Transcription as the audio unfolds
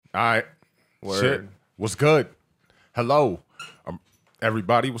All right. Word. Shit. What's good? Hello.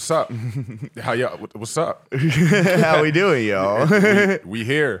 Everybody, what's up? How y'all? What's up? How we doing, y'all? We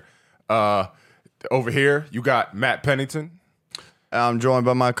here. Over here, you got Matt Pennington. I'm joined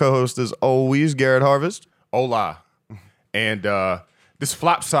by my co-host, as always, Garrett Harvest. Hola. And this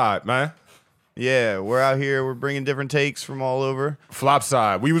flop side, man. Yeah, we're out here. We're bringing different takes from all over. Flop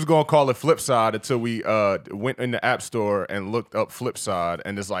side. We was going to call it flip side until we went in the app store and looked up flip side,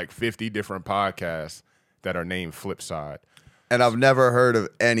 and there's like 50 different podcasts that are named flip side. And I've never heard of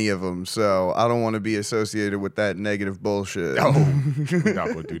any of them, so I don't want to be associated with that negative bullshit. Oh, we're not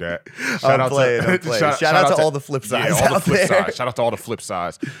going to do that. I'm playing. Shout out to all the flip sides all the out flip there. sides. Shout out to all the flip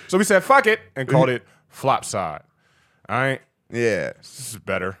sides. So we said, fuck it, and called it flop side. All right? Yeah. This is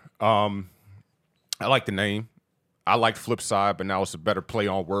better. I like the name. I liked flip side, but now it's a better play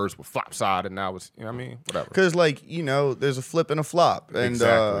on words with flop side, and now it's, you know what I mean? Whatever. Because, there's a flip and a flop. And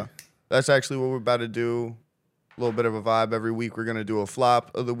Exactly. That's actually what we're about to do. A little bit of a vibe every week. We're going to do a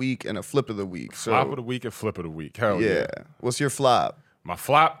flop of the week and a flip of the week. So, Flop of the week and flip of the week. Hell yeah. What's your flop? My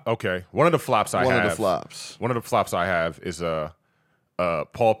flop? Okay. One of the flops I have. One of the flops I have is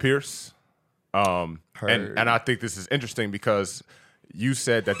Paul Pierce. And I think this is interesting because you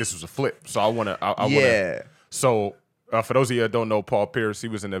said that this was a flip. So I want to So for those of you that don't know Paul Pierce, he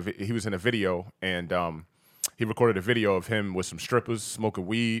was in a video, and he recorded a video of him with some strippers smoking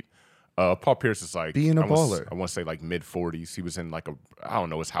weed. Paul Pierce is like being a baller. I want to say like mid-40s. He was in like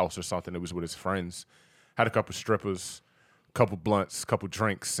his house or something. It was with his friends. Had a couple strippers, couple blunts, couple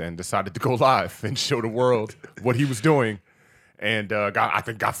drinks, and decided to go live and show the world what he was doing. And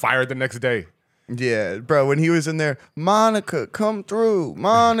got fired the next day. Yeah, bro, when he was in there, Monica, come through,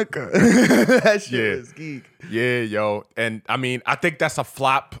 Monica. That shit was geek. Yeah, yo. And I mean, I think that's a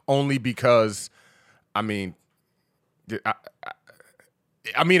flop only because, I mean,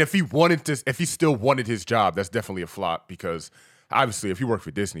 if he still wanted his job, that's definitely a flop because obviously if you work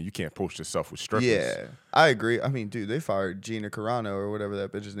for Disney, you can't post yourself with strippers. Yeah, I agree. I mean, dude, they fired Gina Carano or whatever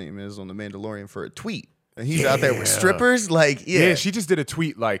that bitch's name is on The Mandalorian for a tweet. And he's out there with strippers? Yeah, she just did a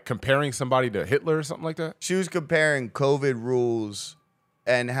tweet like comparing somebody to Hitler or something like that. She was comparing COVID rules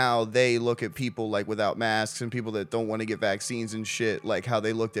and how they look at people like without masks and people that don't want to get vaccines and shit, like how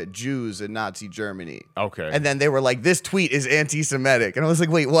they looked at Jews in Nazi Germany. Okay. And then they were like, this tweet is anti-Semitic. And I was like,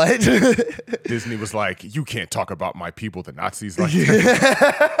 wait, what? Disney was like, you can't talk about my people, the Nazis, like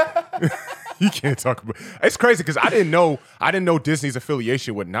that. You can't talk about. It's crazy because I didn't know Disney's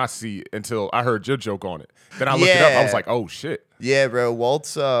affiliation with Nazi until I heard your joke on it. Then I looked it up. I was like, oh shit. Yeah, bro.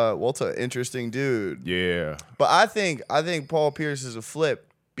 Walt's an interesting dude. Yeah. But I think Paul Pierce is a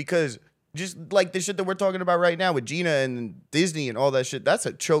flip because just like the shit that we're talking about right now with Gina and Disney and all that shit, that's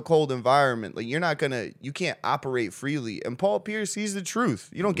a chokehold environment. Like you can't operate freely. And Paul Pierce, he's the truth.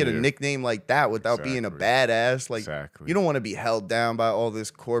 You don't get a nickname like that without being a badass. Like you don't want to be held down by all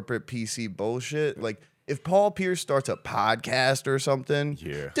this corporate PC bullshit. Like if Paul Pierce starts a podcast or something,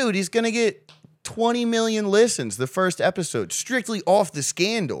 dude, he's gonna get 20 million listens the first episode strictly off the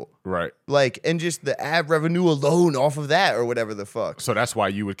scandal. Right. Like, and just the ad revenue alone off of that or whatever the fuck. So that's why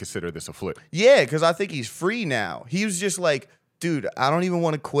you would consider this a flip. Yeah, because I think he's free now. He was just like, dude, I don't even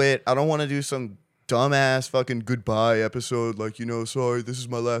want to quit. I don't want to do some dumbass fucking goodbye episode. Like, sorry, this is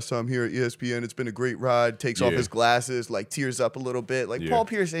my last time here at ESPN. It's been a great ride. Takes off his glasses, like tears up a little bit. Like Paul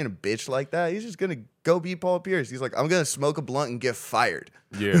Pierce ain't a bitch like that. He's just going to go be Paul Pierce. He's like, I'm going to smoke a blunt and get fired.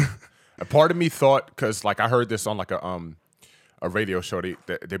 Yeah. A part of me thought, because like I heard this on like a radio show,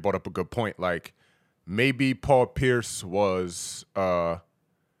 they brought up a good point. Like maybe Paul Pierce was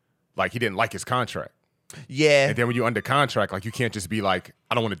like he didn't like his contract. Yeah. And then when you're under contract, like you can't just be like,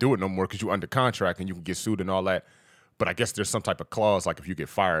 I don't want to do it no more because you're under contract and you can get sued and all that. But I guess there's some type of clause like if you get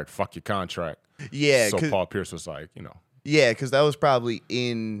fired, fuck your contract. Yeah. So Paul Pierce was like, Yeah, because that was probably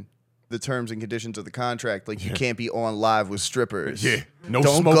in the terms and conditions of the contract. Like you can't be on live with strippers. Yeah. No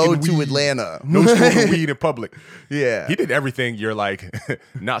don't smoking go to weed. Atlanta. No smoking weed in public. Yeah. He did everything you're like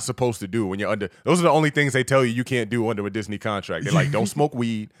not supposed to do when you're under. Those are the only things they tell you can't do under a Disney contract. They're like, don't smoke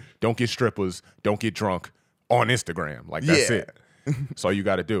weed, don't get strippers, don't get drunk on Instagram. Like that's it. That's all you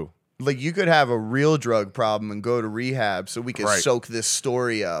got to do. Like you could have a real drug problem and go to rehab so we could soak this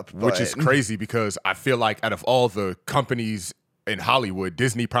story up. Which is crazy because I feel like out of all the companies in Hollywood,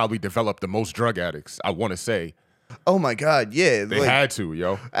 Disney probably developed the most drug addicts, I want to say. Oh my God, yeah. They had to,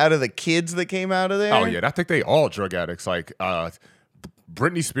 yo. Out of the kids that came out of there? Oh, yeah. I think they all drug addicts. Like,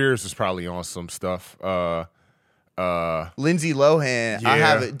 Britney Spears was probably on some stuff. Lindsay Lohan. I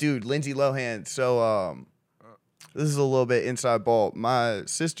have it. Dude, Lindsay Lohan. So, this is a little bit inside ball. My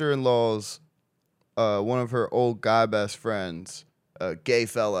sister-in-law's, one of her old guy best friends, a gay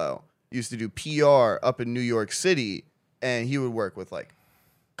fellow, used to do PR up in New York City, and he would work with like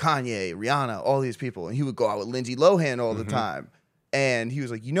Kanye, Rihanna, all these people, and he would go out with Lindsay Lohan all the time. And he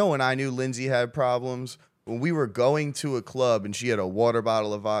was like, when I knew Lindsay had problems? When we were going to a club and she had a water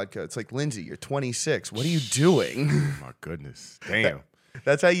bottle of vodka. It's like, Lindsay, you're 26. What are you doing? My goodness. Damn.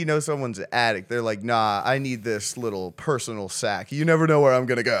 That's how you know someone's an addict. They're like, nah, I need this little personal sack. You never know where I'm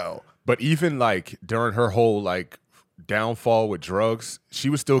going to go. But even like during her whole like downfall with drugs, she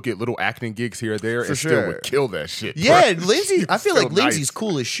would still get little acting gigs here or there and still would kill that shit. Yeah, Lindsay, I feel like Lindsay's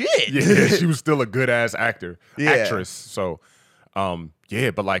cool as shit. Yeah, she was still a good ass actress. So,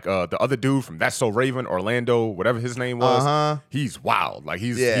 but like the other dude from That's So Raven, Orlando, whatever his name was, he's wild. Like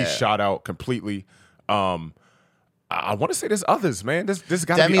he's shot out completely. I want to say there's others, man. This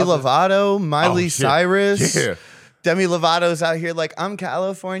got Demi Lovato, Miley Cyrus. Yeah. Demi Lovato's out here like, I'm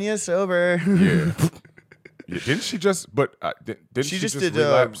California sober. Yeah. Didn't she just? But didn't she just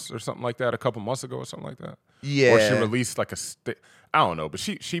relapse or something like that a couple months ago or something like that? Yeah. Or she released like I don't know, but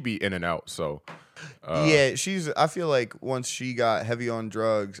she be in and out. So yeah, I feel like once she got heavy on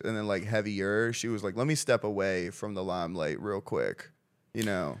drugs and then like heavier, she was like, let me step away from the limelight real quick.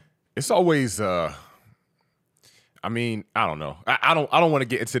 It's always I mean, I don't know. I don't want to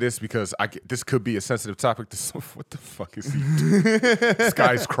get into this because this could be a sensitive topic. What the fuck is he doing? This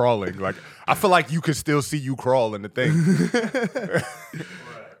guy's crawling. Like, I feel like you could still see you crawl in the thing.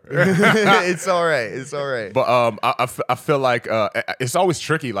 It's all right. It's all right. But I feel like it's always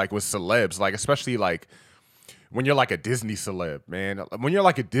tricky, like with celebs, like especially like when you're like a Disney celeb, man. When you're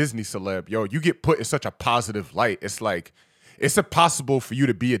like a Disney celeb, yo, you get put in such a positive light. It's like it's impossible for you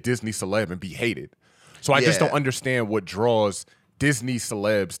to be a Disney celeb and be hated. So I just don't understand what draws Disney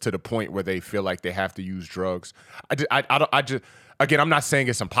celebs to the point where they feel like they have to use drugs. Again, I'm not saying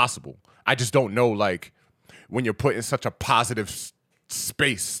it's impossible. I just don't know, like, when you're put in such a positive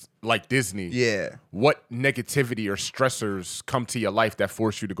space like Disney, what negativity or stressors come to your life that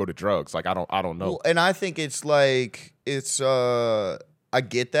force you to go to drugs? Like, I don't know. Well, and I think it's like I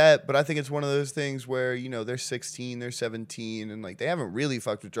get that, but I think it's one of those things where, they're 16, they're 17, and like they haven't really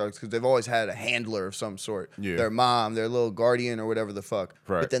fucked with drugs because they've always had a handler of some sort. Yeah. Their mom, their little guardian or whatever the fuck.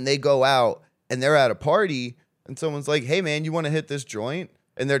 Right. But then they go out and they're at a party and someone's like, hey man, you want to hit this joint?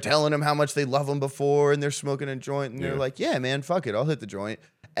 And they're telling them how much they love them before and they're smoking a joint and they're like, yeah man, fuck it, I'll hit the joint.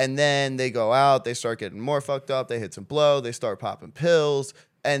 And then they go out, they start getting more fucked up, they hit some blow, they start popping pills,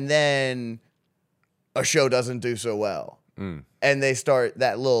 and then a show doesn't do so well. And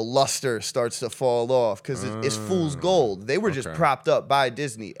that little luster starts to fall off because it's fool's gold. They were just propped up by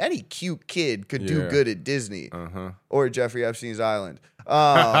Disney. Any cute kid could do good at Disney or Jeffrey Epstein's Island.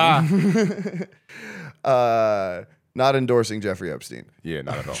 Not endorsing Jeffrey Epstein. Yeah,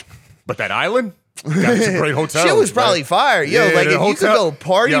 not at all. But that island? That's a great hotel. Shit was probably fire. Yo, like if you could go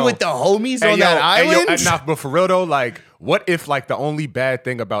party with the homies on that island. But for real though, like, what if like the only bad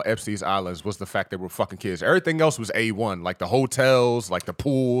thing about Epstein's Islands was the fact that we're fucking kids? Everything else was A1, like the hotels, like the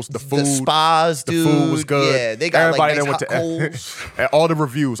pools, the food, the spas, dude. The food was good. Yeah, they got everybody like nice that went to and all the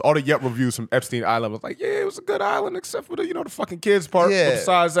reviews, all the Yelp reviews from Epstein Island was like, yeah, it was a good island except for the fucking kids part. Yeah. But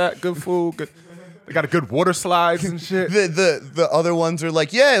besides that, good food, good. They got a good water slides and shit. The other ones are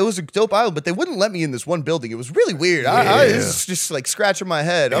like, yeah, it was a dope island, but they wouldn't let me in this one building. It was really weird. I was just like scratching my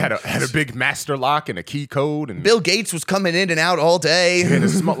head. Had a big master lock and a key code. And Bill Gates was coming in and out all day. And it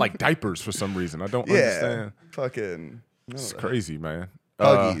smelled like diapers for some reason. I don't understand. Fucking. It's crazy, man.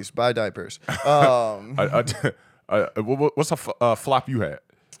 Huggies, buy diapers. What's a flop you had?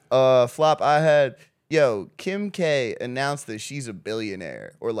 Flop I had. Yo, Kim K announced that she's a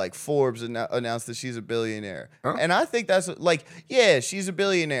billionaire, or like Forbes announced that she's a billionaire. Huh? And I think that's like, yeah, she's a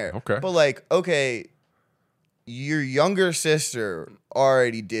billionaire. Okay. But like, okay, your younger sister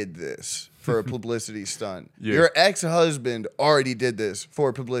already did this for a publicity stunt. Yeah. Your ex-husband already did this for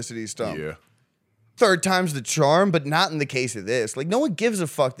a publicity stunt. Yeah. Third time's the charm, but not in the case of this. Like, no one gives a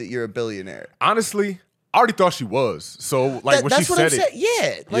fuck that you're a billionaire. Honestly, I already thought she was. So like when she said it.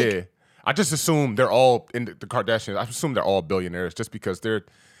 Yeah. Like, yeah. I just assume they're all in the Kardashians. I assume they're all billionaires just because they're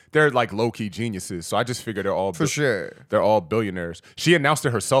like low-key geniuses. So I just figure they're all sure. They're all billionaires. She announced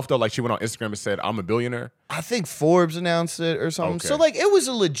it herself though, like she went on Instagram and said, "I'm a billionaire." I think Forbes announced it or something. Okay. So like it was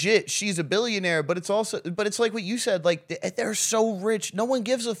a legit. She's a billionaire, but it's like what you said. Like they're so rich, no one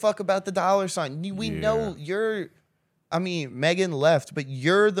gives a fuck about the dollar sign. We know you're. I mean, Meghan left, but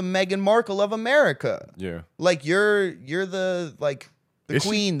you're the Meghan Markle of America. Yeah, like you're the like. The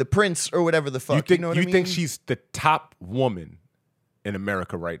queen, the prince, or whatever the fuck. You know what I mean? You think she's the top woman in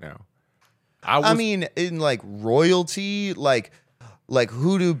America right now? I mean, in like royalty, like Like,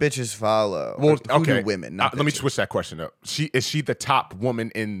 who do bitches follow? Well, who do women? Not let me switch that question up. Is she the top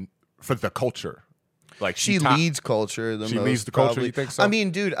woman for the culture? Like she leads culture. She leads the culture. You think so? I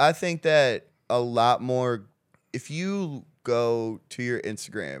mean, dude, I think that a lot more. If you go to your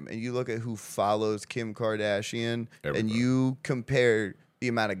Instagram and you look at who follows Kim Kardashian, and you compare the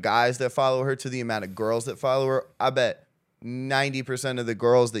amount of guys that follow her to the amount of girls that follow her, I bet 90% of the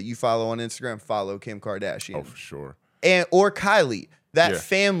girls that you follow on Instagram follow Kim Kardashian. Oh, for sure. Or Kylie. That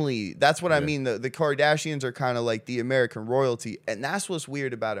family, that's what I mean. The Kardashians are kind of like the American royalty. And that's what's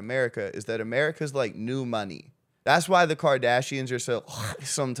weird about America is that America's like new money. That's why the Kardashians are so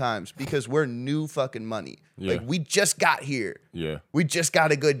sometimes, because we're new fucking money. Yeah. Like, we just got here. Yeah. We just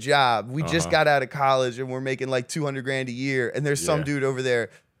got a good job. We just got out of college and we're making like $200,000 a year. And there's some dude over there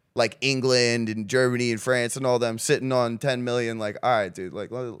like England and Germany and France and all them sitting on 10 million. Like, all right, dude, like,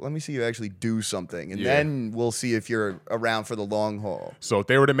 let me see you actually do something. And then we'll see if you're around for the long haul. So if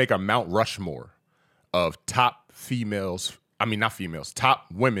they were to make a Mount Rushmore of top top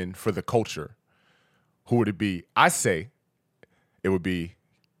women for the culture, who would it be? I say it would be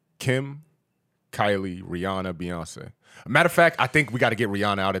Kim, Kylie, Rihanna, Beyonce. Matter of fact, I think we got to get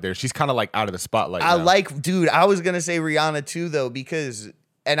Rihanna out of there. She's kind of like out of the spotlight now. Dude, I was going to say Rihanna too, though, because...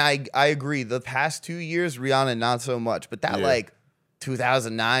 And I agree. The past 2 years, Rihanna, not so much. But that, like,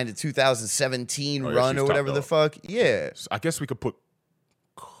 2009 to 2017 run or whatever the fuck. Yeah. So I guess we could put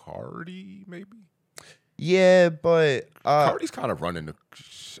Cardi, maybe? Yeah, but... Cardi's kind of running the...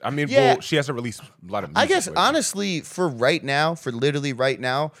 I mean, well, she hasn't released a lot of music. I guess, honestly, for literally right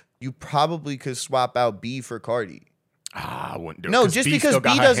now, you probably could swap out B for Cardi. I wouldn't do it. No, just because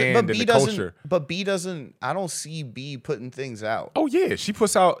B doesn't. But B doesn't. I don't see B putting things out. Oh yeah, she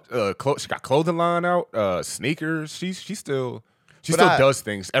puts out. She got clothing line out. Sneakers. She still does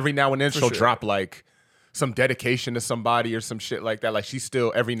things every now and then. She'll drop like some dedication to somebody or some shit like that. Like she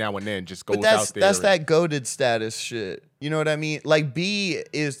still every now and then just goes out there. That's that goated status shit. You know what I mean? Like B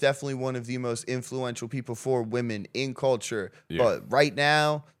is definitely one of the most influential people for women in culture. Yeah. But right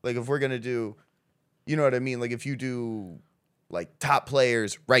now, like if we're gonna do. You know what I mean? Like if you do like top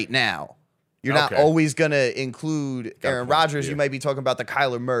players right now, you're not always going to include Aaron Rodgers. You might be talking about the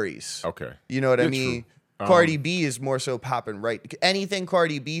Kyler Murrays. Okay. You know what I mean? Cardi B is more so popping right. Anything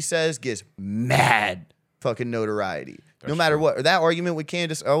Cardi B says gets mad fucking notoriety. No matter what. That argument with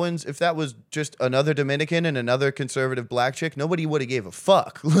Candace Owens, if that was just another Dominican and another conservative black chick, nobody would have gave a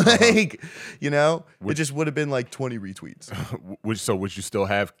fuck. Like, you know? It just would have been like 20 retweets. So would you still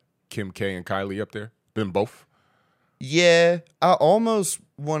have Kim K and Kylie up there? Them both? Yeah. I almost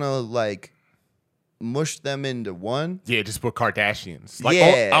want to like mush them into one. Yeah, just put Kardashians. Like,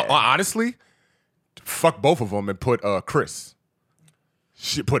 honestly, fuck both of them and put Chris.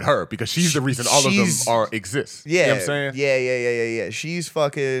 Put her because she's the reason all of them exist. Yeah. You know what I'm saying? Yeah. She's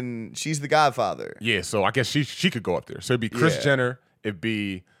the godfather. Yeah, so I guess she could go up there. So it'd be Kris Jenner. It'd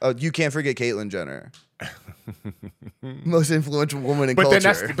be... Oh, you can't forget Caitlyn Jenner. Most influential woman in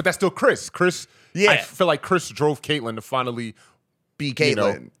culture. But that's still Chris. I feel like Chris drove Caitlyn to finally be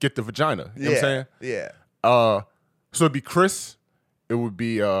Caitlyn. Get the vagina. You know what I'm saying? Yeah. So it'd be Chris. It would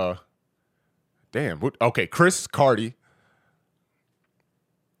be Chris, Cardi.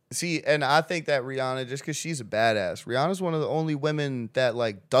 See, and I think that Rihanna, just because she's a badass, Rihanna's one of the only women that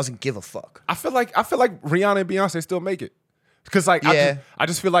like doesn't give a fuck. I feel like Rihanna and Beyonce still make it. Because like I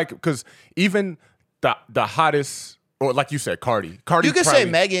just feel like because even the hottest, or like you said, Cardi. You could say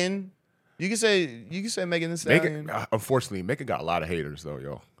Megan. You can say Megan Thee Stallion. Unfortunately, Megan got a lot of haters though,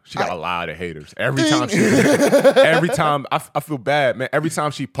 yo. She got a lot of haters. Every time I feel bad, man. Every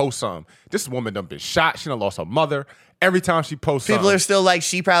time she posts something, this woman done been shot. She done lost her mother. Every time she posts people something. are still like,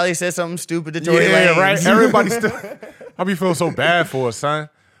 she probably said something stupid to Tory Lanez. Yeah, right. Everybody still. I be feeling so bad for her, son.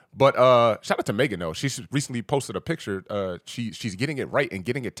 But shout out to Megan though. She's recently posted a picture. She's getting it right and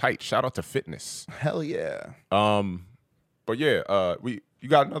getting it tight. Shout out to fitness. Hell yeah. But yeah, you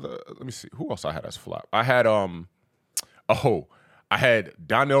got another. Let me see. Who else I had as flop? I had I had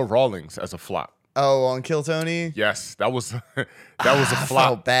Donnell Rawlings as a flop. Oh, on Kill Tony? Yes, that was a flop. I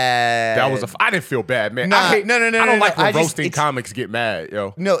felt bad. I didn't feel bad, man. No. I don't like when roasting comics get mad,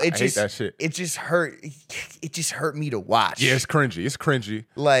 yo. No, I hate that shit. It just hurt. It just hurt me to watch. Yeah, it's cringy.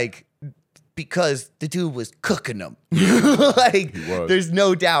 Like, because the dude was cooking them. Like, he was. There's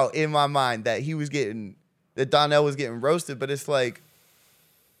no doubt in my mind that Donnell was getting roasted, but it's like,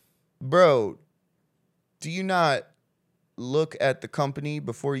 bro, do you not look at the company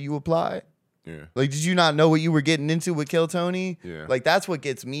before you apply? Yeah. Like, did you not know what you were getting into with Kill Tony? Yeah. Like, that's what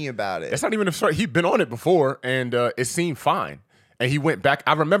gets me about it. It's not even a story. He'd been on it before, and it seemed fine. And he went back.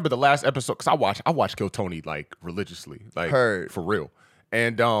 I remember the last episode because I watched Kill Tony like religiously, like for real.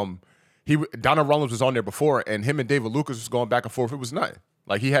 And Donnell Rawlings was on there before, and him and David Lucas was going back and forth. It was nothing.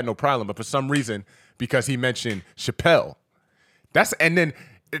 Like he had no problem, but for some reason, because he mentioned Chappelle, and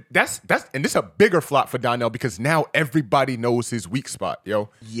this is a bigger flop for Donnell because now everybody knows his weak spot, yo.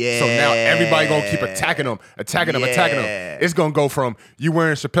 Yeah. So now everybody gonna keep attacking him. It's gonna go from you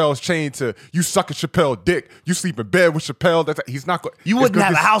wearing Chappelle's chain to you sucking Chappelle dick. You sleep in bed with Chappelle. He's not going. You wouldn't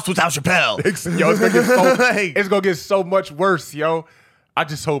have a house without Chappelle. Yo, it's gonna get so much worse, yo. I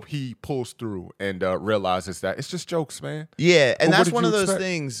just hope he pulls through and realizes that it's just jokes, man. Yeah, and that's one of those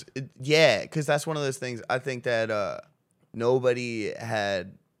things. Yeah, because that's one of those things. I think that nobody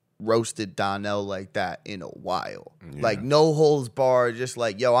had roasted Donnell like that in a while. Yeah. Like no holds barred, just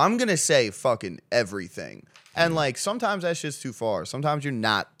like, yo, I'm gonna say fucking everything. And like sometimes that's just too far. Sometimes you're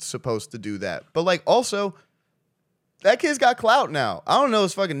not supposed to do that. But like also, that kid's got clout now. I don't know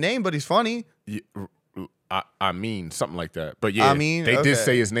his fucking name, but he's funny. Yeah, I mean something like that. But yeah, they did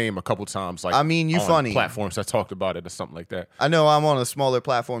say his name a couple times. Like you funny. Platforms that talked about it or something like that. I know I'm on a smaller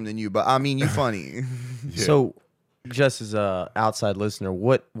platform than you, but you funny. Yeah. So just as a outside listener,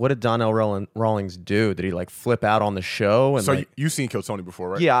 what did Donnell Rawlings do? Did he like flip out on the show? And so you've seen Kill Tony before,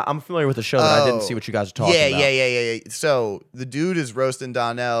 right? Yeah, I'm familiar with the show, but I didn't see what you guys are talking about. Yeah. So the dude is roasting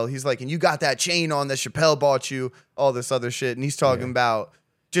Donnell. He's like, and you got that chain on that Chappelle bought you, all this other shit. And he's talking about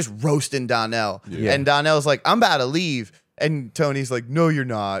just roasting Donnell. Yeah. And Donnell's like, I'm about to leave. And Tony's like, no, you're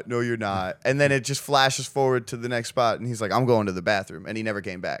not. No, you're not. And then it just flashes forward to the next spot. And he's like, I'm going to the bathroom. And he never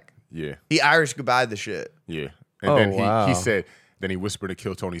came back. Yeah. He Irish goodbye the shit. Yeah. And then he said, then he whispered to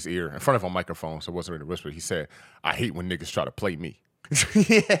Kill Tony's ear in front of a microphone, so it wasn't really a whisper. He said, I hate when niggas try to play me.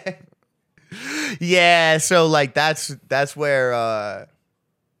 Yeah. Yeah, so like that's where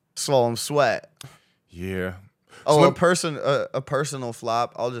Swallow Sweat. Yeah. Oh, a personal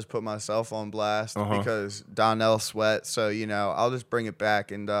flop. I'll just put myself on blast because Donnell Sweat. So, I'll just bring it back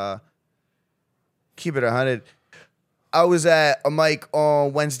and keep it 100. I was at a mic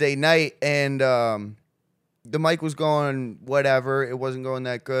on Wednesday night and the mic was going whatever. It wasn't going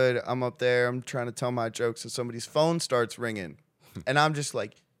that good. I'm up there. I'm trying to tell my jokes and somebody's phone starts ringing. And I'm just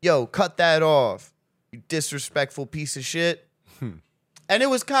like, yo, cut that off, you disrespectful piece of shit. And it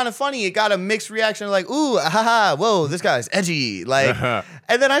was kind of funny. It got a mixed reaction like, ooh, haha, whoa, this guy's edgy. Like,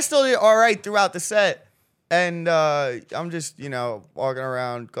 and then I still did all right throughout the set. And I'm just, walking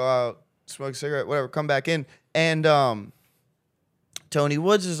around, go out, smoke a cigarette, whatever, come back in. And Tony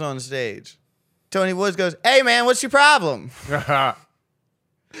Woods is on stage. Tony Woods goes, hey, man, what's your problem? It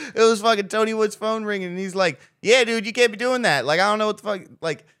was fucking Tony Woods' phone ringing, and he's like, yeah, dude, you can't be doing that. Like, I don't know what the fuck,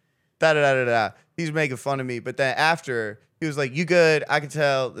 like, da-da-da-da-da. He's making fun of me. But then after, he was like, you good? I could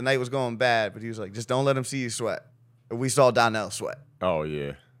tell the night was going bad. But he was like, just don't let him see you sweat. And we saw Donnell sweat. Oh,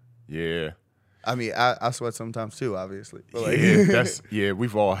 yeah. Yeah. I mean, I sweat sometimes, too, obviously. But like,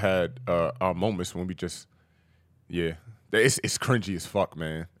 we've all had our moments when we just, It's cringy as fuck,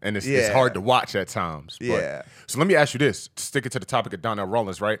 man. And it's hard to watch at times. But, yeah. So let me ask you this. Sticking to the topic of Donnell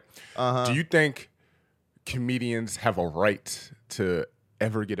Rawlings, right? Do you think comedians have a right to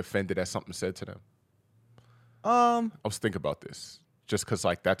ever get offended at something said to them? I was thinking about this. Just because,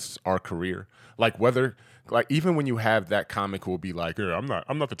 like, that's our career. Like, even when you have that comic who will be like, I'm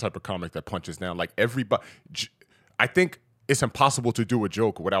not the type of comic that punches down. Like, everybody, I think it's impossible to do a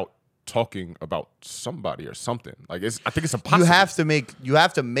joke without talking about somebody or something. Like I think it's impossible. You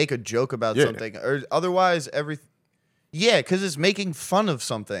have to make a joke about something, or otherwise because it's making fun of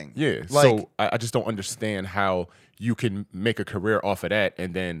something. Yeah. Like, so I just don't understand how you can make a career off of that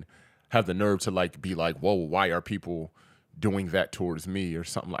and then have the nerve to like be like, whoa, why are people doing that towards me or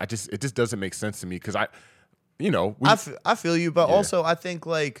something? It just doesn't make sense to me because I feel you, but also I think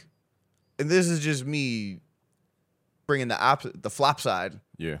like, and this is just me bringing the flop side.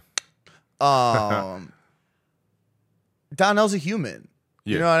 Yeah. Donnell's a human.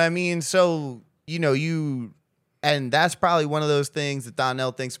 You know what I mean? So, and that's probably one of those things that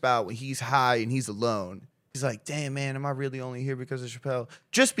Donnell thinks about when he's high and he's alone. He's like, damn, man, am I really only here because of Chappelle?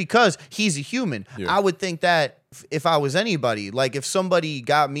 Just because he's a human. Yeah. I would think that if I was anybody, like if somebody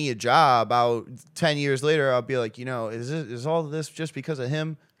got me a job out 10 years later, I'll be like, is all of this just because of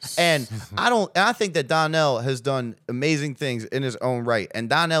him? And I think that Donnell has done amazing things in his own right. And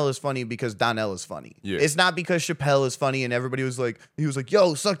Donnell is funny because Donnell is funny. Yeah. It's not because Chappelle is funny and everybody was like,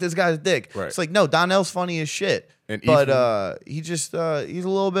 yo, suck this guy's dick. Right. It's like, no, Donnell's funny as shit. And he just, he's a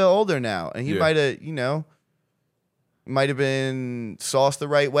little bit older now. And he might have been sauced the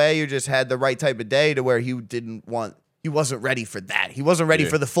right way or just had the right type of day to where he wasn't ready for that. He wasn't ready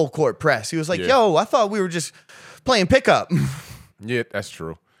for the full court press. He was like, yo, I thought we were just playing pickup. Yeah, that's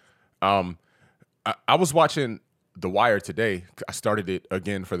true. I was watching The Wire today. I started it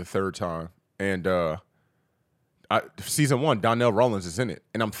again for the third time, and season 1, Donnell Rawlings is in it,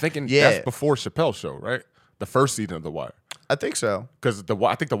 and I'm thinking that's before Chappelle's Show, right? The first season of The Wire. I think so. Because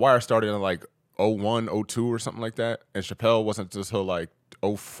I think The Wire started in like 01, 02 or something like that, and Chappelle wasn't until like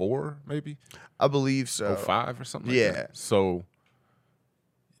 04 maybe. I believe so. 05 or something. Like that. So,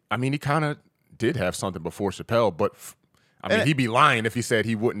 I mean, he kind of did have something before Chappelle, but he'd be lying if he said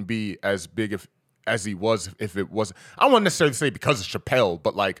he wouldn't be as big as he was if it wasn't. I don't want to necessarily say because of Chappelle,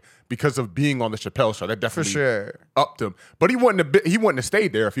 but like because of being on the Chappelle Show, that definitely upped him. But he wouldn't have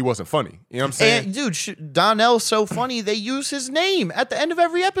stayed there if he wasn't funny. You know what I'm saying? And dude, Donnell's so funny. They use his name at the end of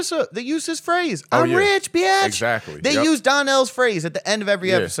every episode. They use his phrase. I'm rich, bitch. Exactly. They use Donnell's phrase at the end of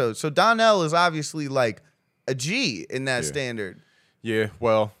every episode. So Donnell is obviously like a G in that standard. Yeah.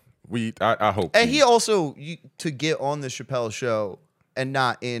 Well, I hope. And he also to get on the Chappelle Show and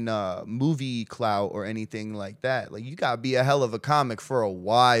not in movie clout or anything like that. Like, you gotta be a hell of a comic for a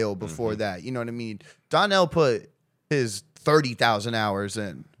while before that. You know what I mean? Donnell put his 30,000 hours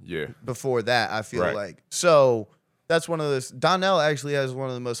in. Yeah. Before that, I feel like. So that's one of those. Donnell actually has one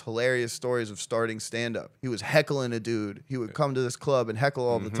of the most hilarious stories of starting stand-up. He was heckling a dude. He would come to this club and heckle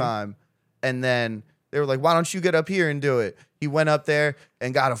all the time. And then they were like, why don't you get up here and do it? He went up there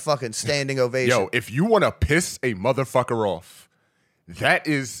and got a fucking standing ovation. Yo, if you want to piss a motherfucker off, that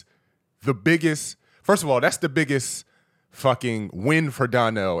is the biggest. First of all, that's the biggest fucking win for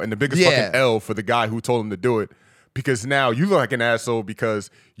Donnell and the biggest fucking L for the guy who told him to do it. Because now you look like an asshole because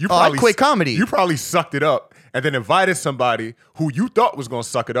you probably I quit comedy. You probably sucked it up and then invited somebody who you thought was gonna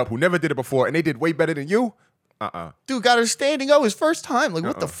suck it up, who never did it before, and they did way better than you. Dude got a standing O his first time. Like,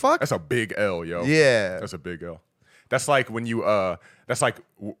 what the fuck? That's a big L, yo. Yeah. That's a big L. That's like when you that's like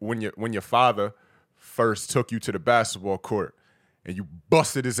when your father first took you to the basketball court and you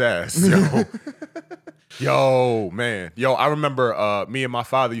busted his ass, yo. Yo, man. Yo, I remember me and my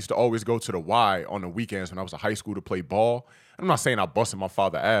father used to always go to the Y on the weekends when I was in high school to play ball. I'm not saying I busted my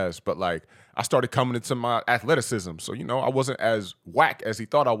father's ass, but like I started coming into my athleticism. So, you know, I wasn't as whack as he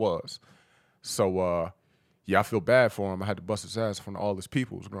thought I was. So, yeah, I feel bad for him. I had to bust his ass in front of all his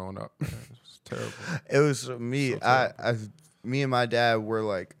peoples growing up. Man, it was terrible. It was me. So me and my dad were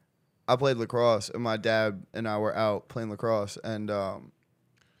like, I played lacrosse, and my dad and I were out playing lacrosse, and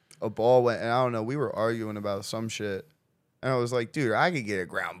a ball went, and I don't know, we were arguing about some shit. And I was like, dude, I could get a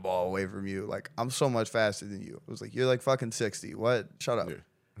ground ball away from you. Like, I'm so much faster than you. I was like, you're like fucking 60. What? Shut up.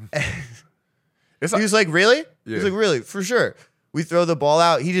 Yeah. He was like, really? Yeah. He was like, really? For sure. We throw the ball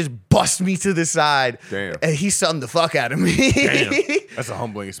out. He just busts me to the side. Damn. And he sunned the fuck out of me. Damn. That's a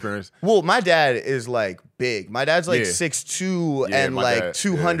humbling experience. Well, my dad is like big. My dad's like 6'2" and like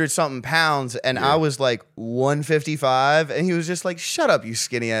 200 something pounds. And I was like 155. And he was just like, shut up, you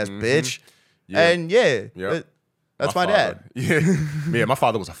skinny ass bitch. Yeah. And that's my dad. Yeah, my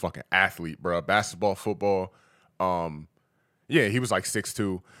father was a fucking athlete, bro. Basketball, football. He was like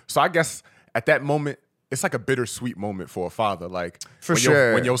 6'2". So I guess at that moment, it's like a bittersweet moment for a father. Like,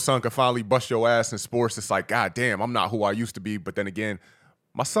 when your son can finally bust your ass in sports, it's like, God damn, I'm not who I used to be. But then again,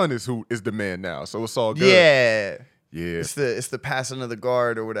 my son is who is the man now, so it's all good. Yeah. It's the passing of the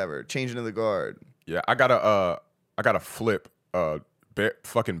guard or whatever, changing of the guard. Yeah, I got a flip.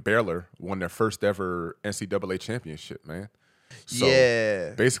 Fucking Baylor won their first ever NCAA championship, man. So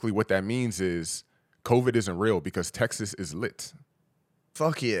basically, what that means is COVID isn't real because Texas is lit.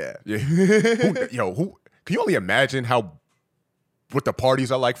 Fuck yeah. Yeah. Who can you only imagine what the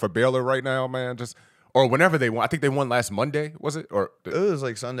parties are like for Baylor right now, man? Or whenever they won. I think they won last Monday, was it? Or it was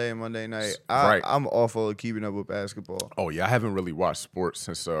like Sunday and Monday night. I'm awful at keeping up with basketball. Oh yeah, I haven't really watched sports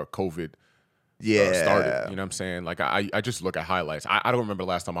since COVID started. You know what I'm saying? Like I just look at highlights. I don't remember the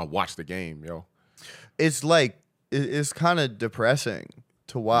last time I watched the game, yo. It's like it's kind of depressing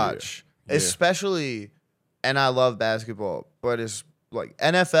to watch. Yeah. Especially, and I love basketball, but it's like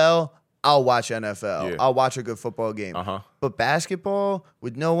NFL, I'll watch NFL. Yeah. I'll watch a good football game. But basketball,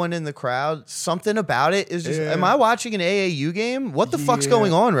 with no one in the crowd, something about it is just, am I watching an AAU game? What the fuck's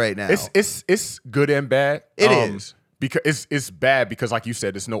going on right now? It's good and bad. It is. Because it's bad because, like you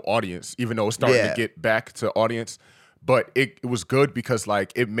said, there's no audience, even though it's starting to get back to audience. But it was good because,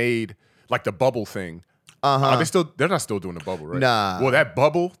 like, it made, like, the bubble thing. They're not still doing the bubble, right? Nah. Well, that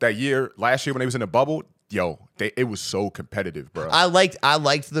bubble, last year when they was in the bubble, it was so competitive, bro. I liked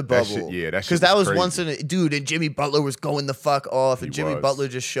the bubble. That shit because that was once in a dude, and Jimmy Butler was going the fuck off, and Jimmy Butler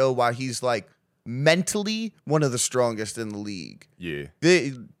just showed why he's like mentally one of the strongest in the league. Yeah,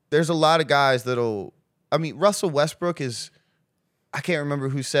 there's a lot of guys Russell Westbrook is, I can't remember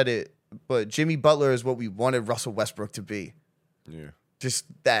who said it, but Jimmy Butler is what we wanted Russell Westbrook to be. Yeah. Just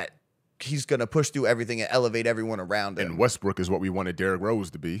that he's going to push through everything and elevate everyone around him. And Westbrook is what we wanted Derrick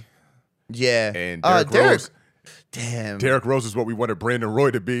Rose to be. Yeah. And Derrick Rose. Damn. Derrick Rose is what we wanted Brandon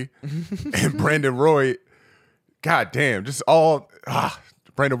Roy to be. And Brandon Roy, god damn, just all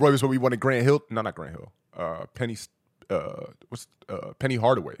Brandon Roy was what we wanted Grant Hill. No, not Grant Hill. Penny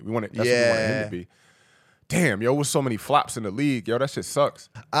Hardaway. That's what we wanted him to be. Damn, yo, with so many flops in the league, yo, that shit sucks.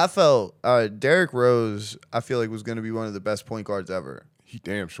 I felt Derrick Rose, I feel like, was going to be one of the best point guards ever. He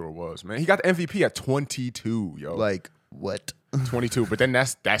damn sure was, man. He got the MVP at 22, yo. Like, what? 22. But then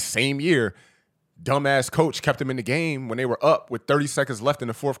that same year, dumbass coach kept him in the game when they were up with 30 seconds left in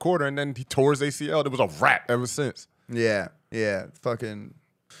the fourth quarter, and then he tore his ACL. It was a wrap ever since. Yeah. Fucking,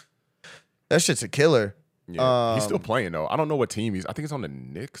 that shit's a killer. Yeah, he's still playing though. I don't know what team I think it's on the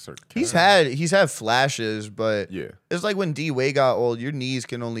Knicks or Cavs. He's had flashes, but yeah, it's like when D-Wade got old, your knees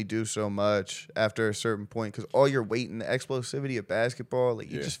can only do so much after a certain point because all your weight and the explosivity of basketball, like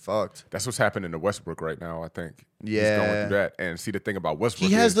you're just fucked. That's what's happening to Westbrook right now, I think. Yeah. He's going through that. And see, the thing about Westbrook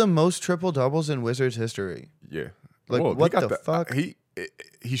he has the most triple doubles in Wizards history. Yeah. Like, well, what the fuck?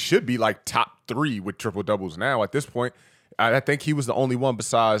 He should be like top 3 with triple doubles now at this point. I think he was the only one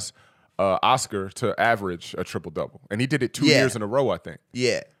besides Oscar to average a triple double, and he did it 2 years in a row, I think.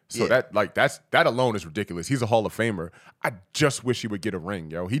 Yeah. So that alone is ridiculous. He's a Hall of Famer. I just wish he would get a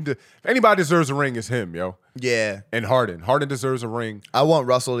ring, yo. If anybody deserves a ring, it's him, yo. Yeah. And Harden deserves a ring. I want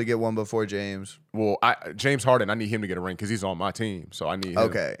Russell to get one before James. Well, James Harden, I need him to get a ring because he's on my team. So I need him.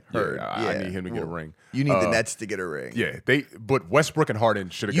 Okay. Heard. I need him to get a ring. You need the Nets to get a ring. Yeah. But Westbrook and Harden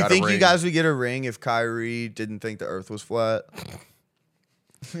should have got a ring. You think you guys would get a ring if Kyrie didn't think the earth was flat?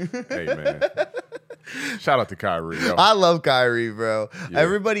 Hey, man. Shout out to Kyrie, yo. I love Kyrie, bro. Yeah.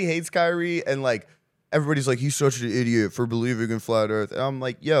 Everybody hates Kyrie, and like everybody's like, he's such an idiot for believing in flat earth. And I'm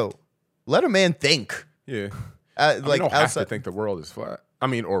like, yo, let a man think. Yeah. Like, you don't have to think the world is flat. I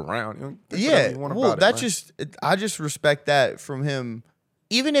mean, or round. You think yeah. you want Well, about it, I just respect that from him.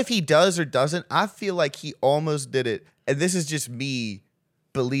 Even if he does or doesn't, I feel like he almost did it. And this is just me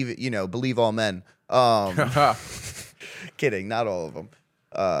believe all men. Kidding, not all of them.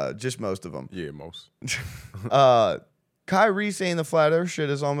 Just most of them. Yeah, most. Kyrie saying the flat earth shit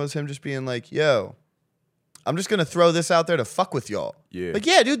is almost him just being like, yo, I'm just gonna throw this out there to fuck with y'all. Yeah. Like,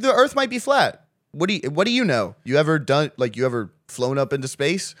 yeah, dude, the earth might be flat. What do you know? You ever flown up into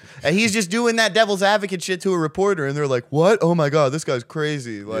space? And he's just doing that devil's advocate shit to a reporter, and they're like, what? Oh my God, this guy's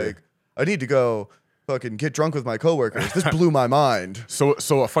crazy. Like, I need to go fucking get drunk with my coworkers. This blew my mind. So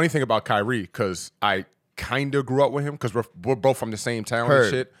a funny thing about Kyrie, because I kind of grew up with him because we're both from the same town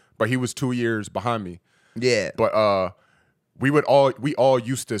and shit, but he was 2 years behind me. Yeah. But we all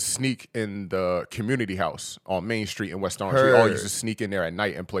used to sneak in the community house on Main Street in West Orange. We all used to sneak in there at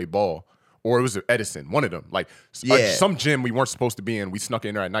night and play ball. Or it was Edison, one of them. Like some gym we weren't supposed to be in. We snuck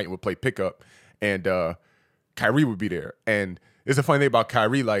in there at night and would play pickup. And Kyrie would be there. And it's a funny thing about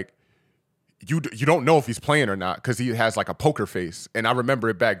Kyrie, like, you don't know if he's playing or not because he has like a poker face. And I remember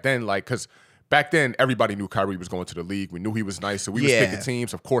it back then, like, because back then everybody knew Kyrie was going to the league. We knew he was nice. So we was picking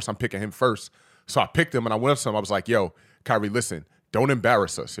teams. Of course, I'm picking him first. So I picked him and I went up to him. I was like, yo, Kyrie, listen, don't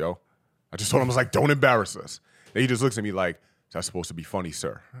embarrass us, yo. I just told him, I was like, don't embarrass us. And he just looks at me like, is that supposed to be funny,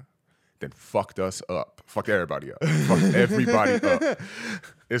 sir? Then fucked us up. Fucked everybody up. Fucked everybody up.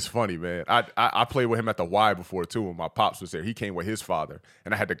 It's funny, man. I played with him at the Y before, too, when my pops was there. He came with his father,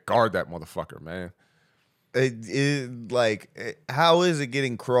 and I had to guard that motherfucker, man. How is it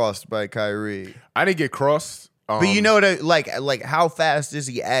getting crossed by Kyrie? I didn't get crossed. But you know what? Like, how fast is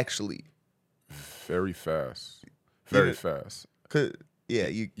he actually? Very fast. Very fast. Yeah,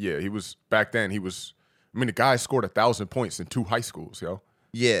 he was, back then, the guy scored 1,000 points in 2 high schools, yo.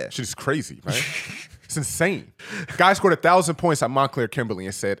 Yeah. Shit is crazy, man. It's insane. Guy scored 1,000 points at Montclair Kimberly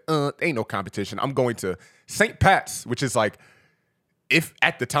and said, ain't no competition. I'm going to St. Pat's, which is like, if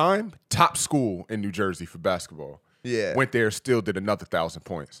at the time, top school in New Jersey for basketball. Yeah. Went there, still did another 1,000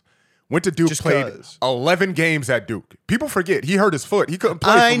 points. Went to Duke, played 11 games at Duke. People forget, he hurt his foot. He couldn't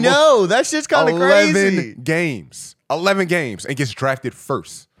play. I know. That shit's kind of crazy. 11 games and gets drafted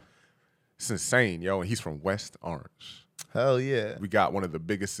first. It's insane, yo. And he's from West Orange. Hell yeah. We got one of the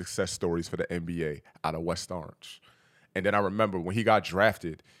biggest success stories for the NBA out of West Orange. And then I remember when he got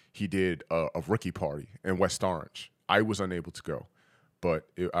drafted, he did a rookie party in West Orange. I was unable to go, but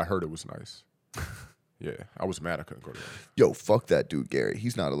I heard it was nice. Yeah, I was mad I couldn't go to that. Yo, fuck that dude, Gary.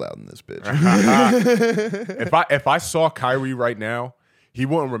 He's not allowed in this bitch. If I saw Kyrie right now, he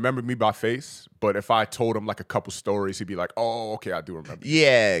wouldn't remember me by face, but if I told him like a couple stories, he'd be like, "Oh, okay, I do remember."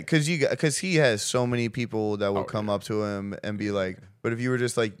 Yeah, because he has so many people that will come up to him and be like, "But if you were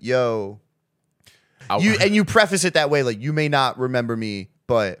just like, yo," And you preface it that way, like, you may not remember me,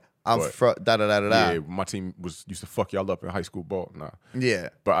 but I'm Yeah, my team used to fuck y'all up in high school ball. Nah. Yeah.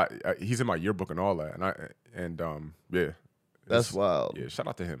 But he's in my yearbook and all that. And yeah. That's wild. Yeah, shout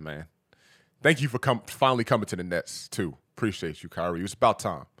out to him, man. Thank you for finally coming to the Nets, too. Appreciate you, Kyrie. It was about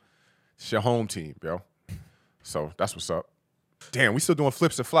time. It's your home team, yo. So that's what's up. Damn, we still doing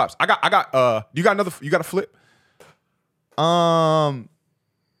flips and flops. I got you got a flip?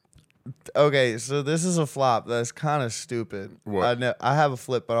 Okay, so this is a flop that's kind of stupid. What? I have a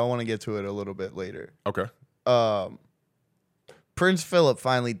flip, but I want to get to it a little bit later. Okay. Prince Philip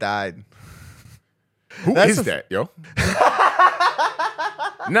finally died. Who is that, yo?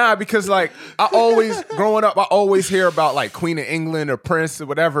 Nah, because like growing up, I always hear about like Queen of England or Prince or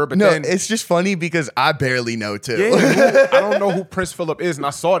whatever. But then it's just funny because I barely know too. Yeah, I don't know who Prince Philip is, and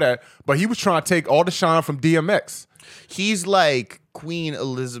I saw that, but he was trying to take all the shine from DMX. He's like Queen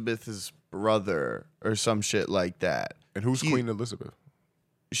Elizabeth's brother or some shit like that. And who's Queen Elizabeth?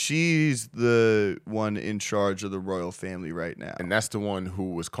 She's the one in charge of the royal family right now. And that's the one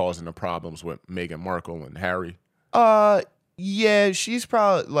who was causing the problems with Meghan Markle and Harry. Yeah, she's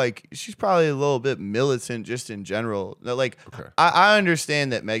probably a little bit militant just in general. Like, okay. I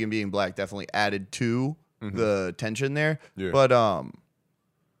understand that Meghan being black definitely added to the tension there. Yeah. But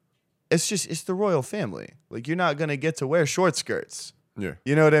it's the royal family. Like, you're not gonna get to wear short skirts. Yeah.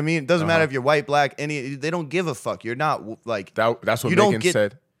 You know what I mean? It doesn't matter if you're white, black, they don't give a fuck. You're not like that's what Meghan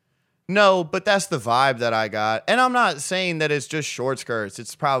said. No, but that's the vibe that I got. And I'm not saying that it's just short skirts.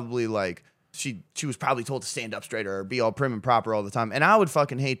 It's probably like she was probably told to stand up straighter or be all prim and proper all the time. And I would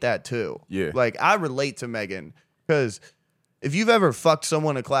fucking hate that too. Yeah. Like, I relate to Meghan because if you've ever fucked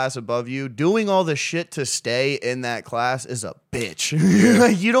someone a class above you, doing all the shit to stay in that class is a bitch. Yeah.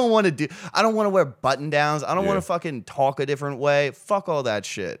 Like, you don't want to I don't want to wear button downs. I don't want to fucking talk a different way. Fuck all that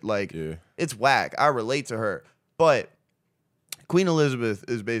shit. Like, it's whack. I relate to her. But Queen Elizabeth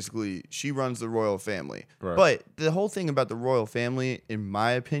is basically, she runs the royal family. Right. But the whole thing about the royal family, in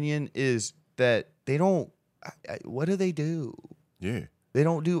my opinion, is that they don't, what do they do? Yeah.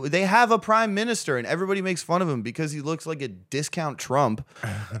 They have a prime minister and everybody makes fun of him because he looks like a discount Trump.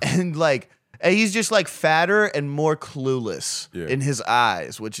 And like, he's just like fatter and more clueless in his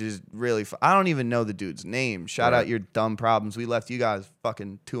eyes, which is really, I don't even know the dude's name. Shout out your dumb problems. We left you guys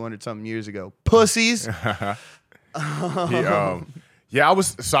fucking 200 something years ago. Pussies. I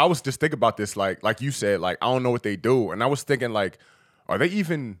was just thinking about this, like you said, like, I don't know what they do. And I was thinking, like, are they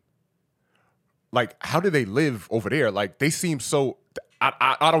even, like, how do they live over there? Like, they seem so,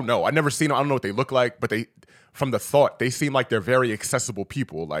 I don't know. I never seen them. I don't know what they look like, but from the thought, they seem like they're very accessible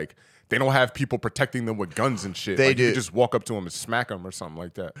people. Like, they don't have people protecting them with guns and shit. They do. You just walk up to them and smack them or something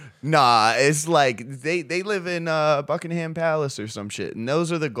like that. Nah, it's like they live in Buckingham Palace or some shit. And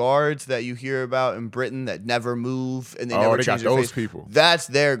those are the guards that you hear about in Britain that never move and they never change their face. People. That's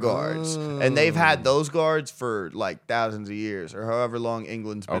their guards. And they've had those guards for like thousands of years or however long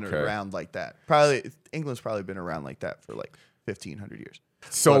England's been around like that. England's probably been around like that for like 1,500 years.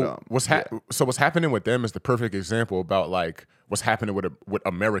 So what's happening with them is the perfect example about like what's happening with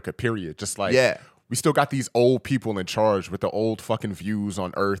America, period. Just like we still got these old people in charge with the old fucking views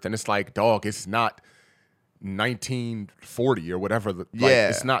on Earth, and it's like, dog, it's not 1940 or whatever. Like,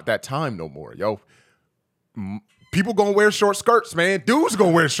 it's not that time no more, yo. People gonna wear short skirts, man. Dudes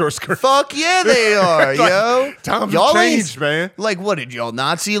gonna wear short skirts. Fuck yeah, they are, like, yo. Times have changed, man. Like, what did y'all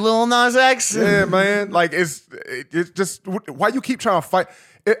not see Lil Nas X? Yeah, man. Like, it's just why you keep trying to fight.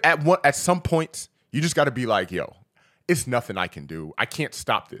 At some point, you just got to be like, yo, it's nothing I can do. I can't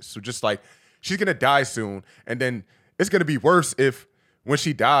stop this. So just like, she's gonna die soon, and then it's gonna be worse if when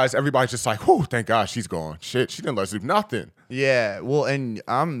she dies, everybody's just like, whew, thank God she's gone. Shit, she didn't let us do nothing. Yeah, well, and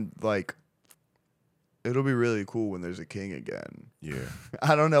I'm like, it'll be really cool when there's a king again. Yeah.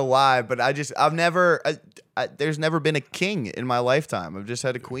 I don't know why, but there's never been a king in my lifetime. I've just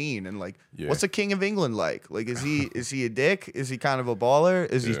had a queen. And like, what's a king of England like? Like, is he a dick? Is he kind of a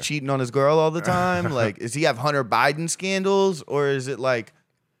baller? Is he cheating on his girl all the time? Like, does he have Hunter Biden scandals? Or is he like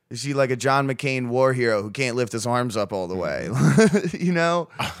a John McCain war hero who can't lift his arms up all the way? You know?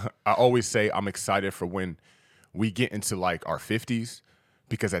 I always say I'm excited for when we get into like our 50s,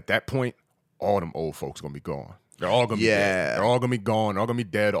 because at that point, all them old folks gonna be gone. They're all gonna be dead. They're all gonna be gone. They're all gonna be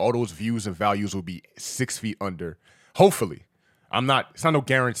dead. All those views and values will be 6 feet under. Hopefully, it's not no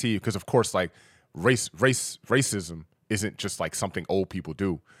guarantee, because of course, like racism isn't just like something old people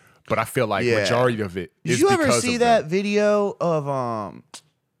do, but I feel like majority of it is. Did you ever see that video of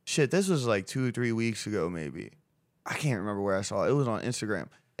this was like 2 or 3 weeks ago, maybe. I can't remember where I saw it. It was on Instagram,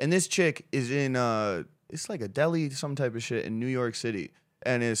 and this chick is in it's like a deli, some type of shit in New York City.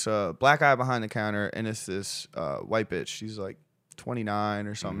 and it's a black guy behind the counter, and it's this white bitch. She's like 29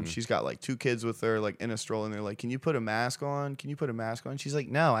 or something. She's got like 2 kids with her, like in a stroller, and they're like, "Can you put a mask on? Can you put a mask on?" She's like,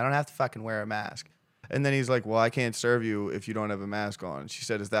 "No, I don't have to fucking wear a mask." And then he's like, "Well, I can't serve you if you don't have a mask on." She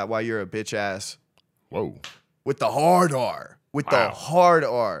said, "Is that why you're a bitch ass?" Whoa. With the hard R. With the hard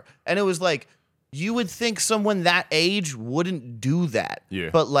R. And it was like, you would think someone that age wouldn't do that. Yeah.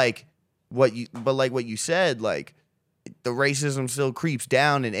 But like what you said, like the racism still creeps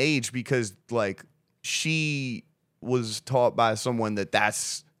down in age because like she was taught by someone that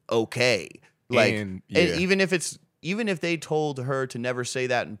that's okay. Like and even if they told her to never say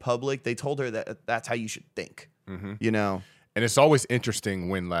that in public, they told her that that's how you should think. You know? And it's always interesting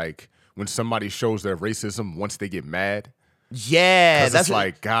when somebody shows their racism once they get mad. Yeah, that's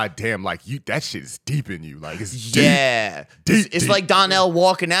like, God damn, like that shit is deep in you. Like it's deep. It's like Donnell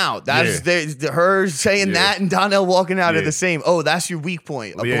walking out. That's her saying that and Donnell walking out are the same. Oh, that's your weak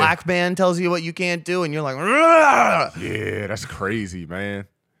point. A black man tells you what you can't do, and you're like, "Rah!" Yeah, that's crazy, man.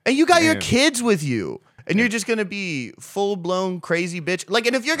 And you got your kids with you, and you're just gonna be full blown crazy bitch. Like,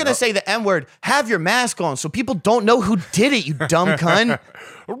 and if you're gonna say the N word, have your mask on so people don't know who did it. You dumb cunt.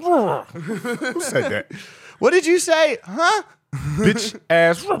 Who said that? What did you say? Huh? Bitch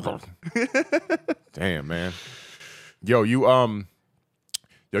ass. Damn, man. Yo, you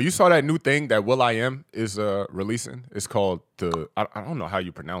saw that new thing that will.i.am is releasing? It's called I don't know how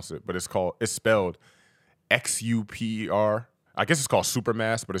you pronounce it, but it's spelled XUPER. I guess it's called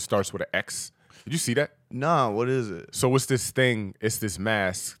Supermask, but it starts with an X. Did you see that? No, what is it? So it's this thing, it's this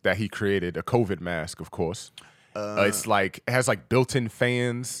mask that he created, a COVID mask, of course. It's like, it has like built-in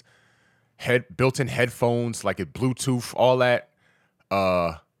fans, built-in headphones, like it Bluetooth, all that.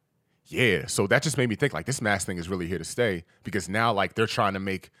 Yeah, so that just made me think like this mask thing is really here to stay because now like they're trying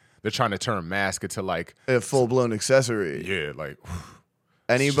to turn mask into like a full-blown accessory. Yeah, like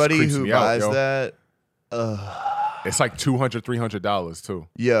anybody who buys that, it's like $200-$300 too.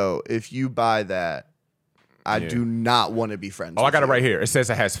 Yo, if you buy that, I do not want to be friends with I got you. it right here. It says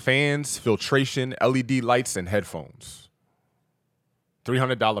it has fans, filtration, LED lights, and headphones.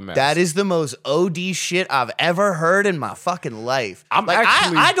 $300 mask. That is the most OD shit I've ever heard in my fucking life.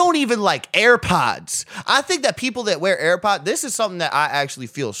 I don't even like AirPods. I think that people that wear AirPods, this is something that I actually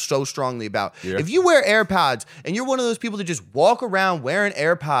feel so strongly about. Yeah. If you wear AirPods and you're one of those people that just walk around wearing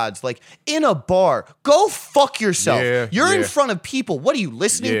AirPods, like in a bar, go fuck yourself. Yeah, you're in front of people. What are you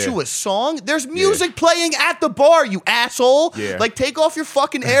listening to? A song? There's music playing at the bar, you asshole. Yeah. Like take off your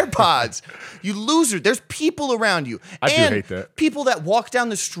fucking AirPods. You loser. There's people around you. I do hate that. People that walk down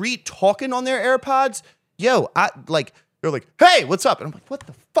the street talking on their AirPods, they're like, "Hey, what's up?" And I'm like, "What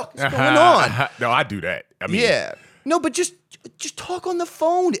the fuck is going on?" No, I do that. I mean, no, but just talk on the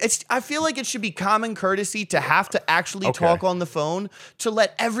phone. I feel like it should be common courtesy to have to actually talk on the phone to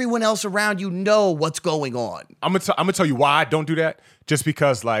let everyone else around you know what's going on. I'm gonna tell you why I don't do that. Just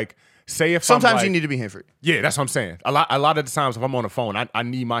because, like, say if sometimes you need to be hand free. Yeah, that's what I'm saying. A lot of the times if I'm on the phone, I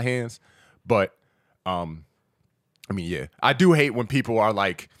need my hands, but I mean, yeah, I do hate when people are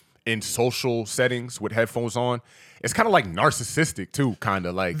like in social settings with headphones on. It's kind of like narcissistic too, kind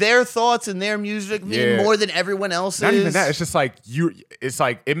of like their thoughts and their music mean more than everyone else's. Not even that. It's just like it's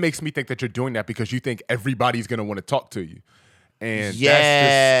like it makes me think that you're doing that because you think everybody's gonna want to talk to you, and that's just,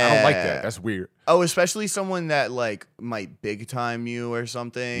 I don't like that. That's weird. Oh, especially someone that like might big time you or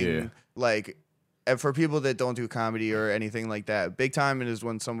something. Yeah. Like, and for people that don't do comedy or anything like that, big time is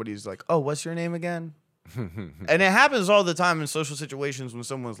when somebody's like, "Oh, what's your name again?" And it happens all the time in social situations when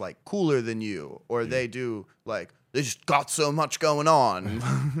someone's like cooler than you, or they do like they just got so much going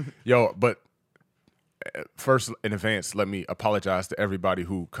on. Yo, but first in advance, let me apologize to everybody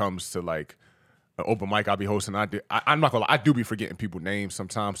who comes to like an open mic I'll be hosting. I'm not gonna lie, I do be forgetting people's names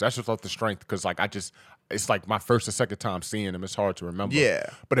sometimes. That's just off the strength because like it's like my first or second time seeing them. It's hard to remember. Yeah.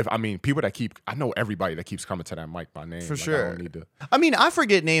 But people that I know everybody that keeps coming to that mic by name. For sure. I don't need to. I mean, I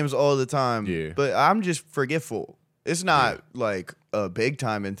forget names all the time. Yeah. But I'm just forgetful. It's not like a big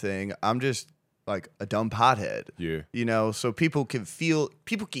timing thing. I'm just like a dumb pothead. Yeah. You know, so people can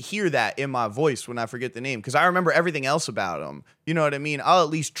hear that in my voice when I forget the name because I remember everything else about them. You know what I mean? I'll at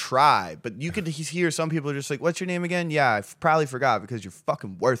least try, but you could hear some people are just like, "What's your name again?" Yeah, I probably forgot because you're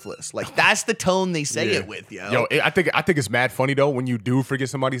fucking worthless. Like that's the tone they say it with, yo. Yo, I think it's mad funny though when you do forget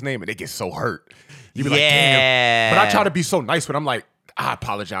somebody's name and they get so hurt. You be like, "Damn!" But I try to be so nice, but I'm like, I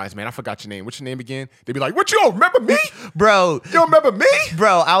apologize, man. I forgot your name. What's your name again? They be like, "What, you don't remember me?" Bro. You don't remember me?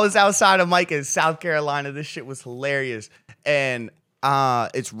 Bro, I was outside of Mike in South Carolina. This shit was hilarious. And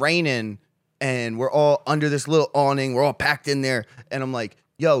it's raining, and we're all under this little awning. We're all packed in there. And I'm like,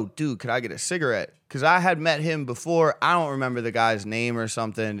 yo, dude, could I get a cigarette? Because I had met him before. I don't remember the guy's name or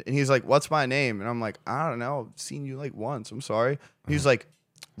something. And he's like, what's my name? And I'm like, I don't know. I've seen you like once. I'm sorry. He's like,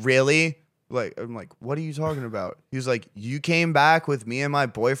 really? Like, I'm like, what are you talking about? He's like, you came back with me and my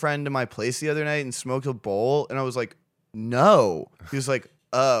boyfriend to my place the other night and smoked a bowl? And I was like, no. He was like,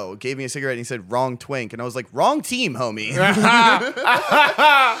 oh, gave me a cigarette and he said, wrong twink. And I was like, wrong team, homie.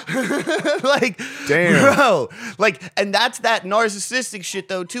 Like, damn. Bro. Like, and that's that narcissistic shit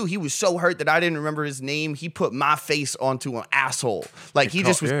though, too. He was so hurt that I didn't remember his name. He put my face onto an asshole. Like, he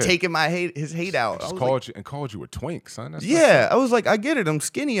just was taking his hate out. Just called you a twink, son. That's I was like, I get it. I'm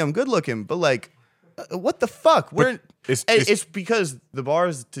skinny. I'm good looking. But like, what the fuck? It's because the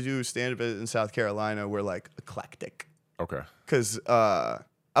bars to do stand-up in South Carolina were like eclectic. Okay. Because I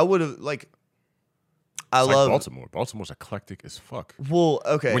would have like, I love love Baltimore. Baltimore's eclectic as fuck. Well,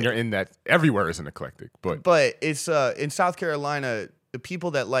 okay. When you're in that, everywhere isn't eclectic, but it's in South Carolina, the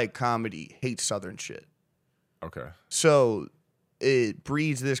people that like comedy hate Southern shit. Okay. So it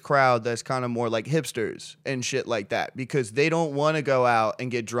breeds this crowd that's kind of more like hipsters and shit like that because they don't want to go out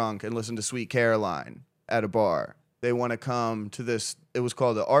and get drunk and listen to Sweet Caroline at a bar. They want to come to this. It was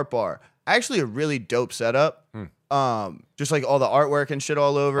called the Art Bar. Actually, a really dope setup. Just like all the artwork and shit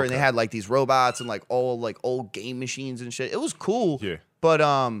all over, and they had like these robots and like all like old game machines and shit. It was cool. Yeah. But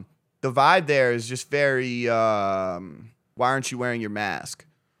the vibe there is just very why aren't you wearing your mask?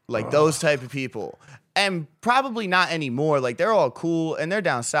 Like those type of people. And probably not anymore. Like they're all cool and they're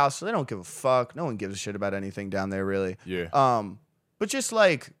down south, so they don't give a fuck. No one gives a shit about anything down there really. Yeah. But just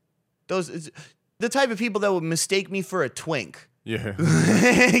like the type of people that would mistake me for a twink. Yeah.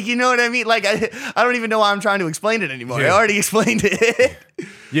 You know what I mean? Like, I don't even know why I'm trying to explain it anymore. Yeah. I already explained it.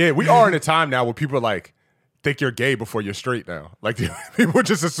 Yeah, we are in a time now where people like think you're gay before you're straight now. Like people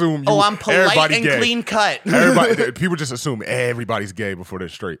just assume I'm polite and gay. Clean cut. People just assume everybody's gay before they're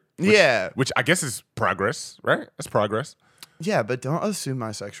straight. Which I guess is progress, right? That's progress. Yeah, but don't assume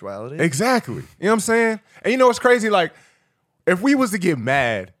my sexuality. Exactly. You know what I'm saying? And you know what's crazy? Like, if we was to get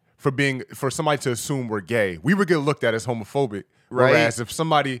mad for somebody to assume we're gay, we would get looked at as homophobic. Right. Whereas if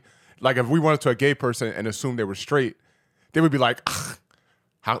somebody, like if we went up to a gay person and assumed they were straight, they would be like,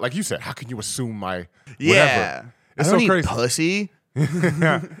 how, like you said, how can you assume my whatever? Yeah. It's I don't so crazy. Pussy.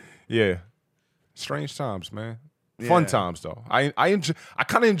 Yeah. Strange times, man. Fun times though. I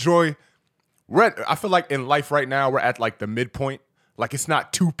kind of enjoy. I feel like in life right now we're at like the midpoint. Like it's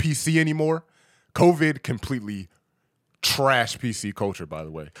not too PC anymore. COVID completely trash PC culture, by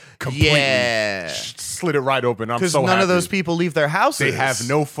the way. Completely slid it right open. I'm so happy. Because none of those people leave their houses. They have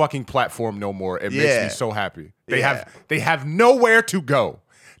no fucking platform no more. It makes me so happy. They have nowhere to go.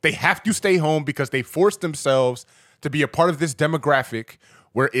 They have to stay home because they forced themselves to be a part of this demographic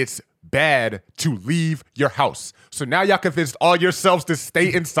where it's bad to leave your house. So now y'all convinced all yourselves to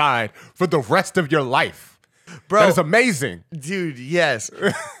stay inside for the rest of your life. Bro, that is amazing. Dude, yes.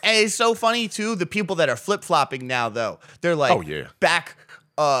 And it's so funny, too, the people that are flip-flopping now, though. They're like, back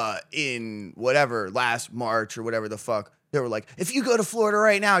in whatever, last March or whatever the fuck, they were like, if you go to Florida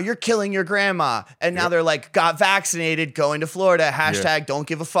right now, you're killing your grandma. And now they're like, got vaccinated, going to Florida, hashtag don't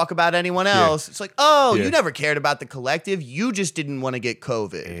give a fuck about anyone else. It's like, you never cared about the collective. You just didn't want to get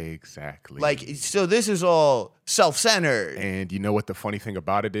COVID. Exactly. Like, so this is all self-centered. And you know what the funny thing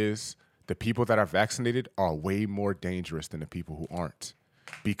about it is? The people that are vaccinated are way more dangerous than the people who aren't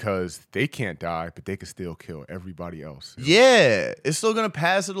because they can't die, but they can still kill everybody else. Yeah, it's still going to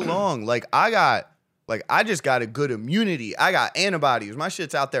pass it along. I just got a good immunity. I got antibodies. My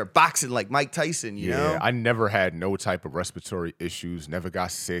shit's out there boxing like Mike Tyson, you know? I never had no type of respiratory issues, never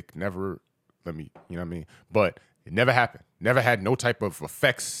got sick, you know what I mean? But it never happened. Never had no type of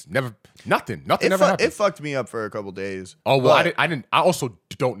effects. Nothing ever happened. It fucked me up for a couple days. Oh well, I didn't. I also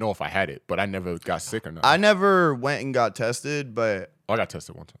don't know if I had it, but I never got sick or not. I never went and got tested, but I got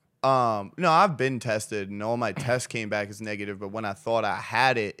tested one time. No, I've been tested, and all my tests came back as negative. But when I thought I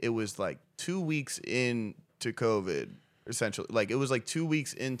had it, it was like 2 weeks into COVID, essentially. Like it was like 2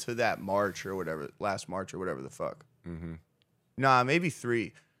 weeks into that March or whatever, last March or whatever the fuck. Mm-hmm. Nah, maybe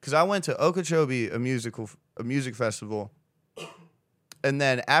 3. Because I went to Okeechobee, a music festival. And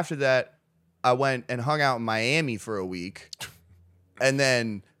then after that, I went and hung out in Miami for a week. And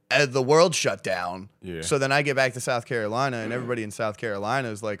then the world shut down. Yeah. So then I get back to South Carolina, and everybody in South Carolina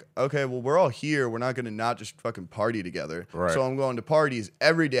is like, okay, well, we're all here. We're not going to not just fucking party together. Right. So I'm going to parties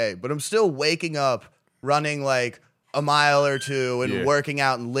every day. But I'm still waking up, running like a mile or two and working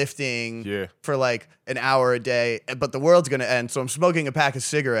out and lifting for like an hour a day. But the world's going to end. So I'm smoking a pack of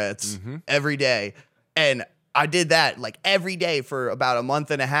cigarettes every day. And I did that like every day for about a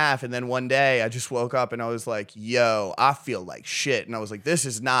month and a half. And then one day I just woke up and I was like, yo, I feel like shit. And I was like, this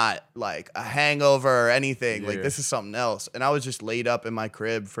is not like a hangover or anything. Like, this is something else. And I was just laid up in my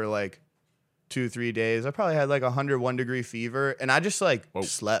crib for like 2-3 days. I probably had like 101-degree fever. And I just like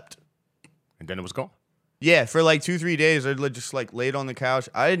slept. And then it was gone. Yeah, for like 2-3 days, I just like laid on the couch.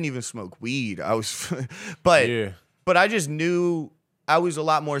 I didn't even smoke weed. I was, but I just knew I was a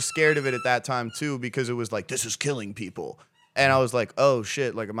lot more scared of it at that time too, because it was like, this is killing people. And I was like, oh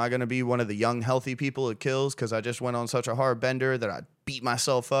shit, like, am I going to be one of the young, healthy people it kills? Because I just went on such a hard bender that I beat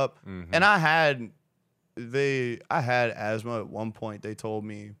myself up. And I had asthma at one point, they told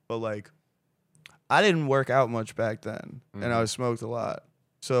me, but like, I didn't work out much back then and I smoked a lot.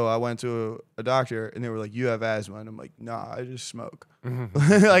 So I went to a doctor and they were like, you have asthma. And I'm like, nah, I just smoke.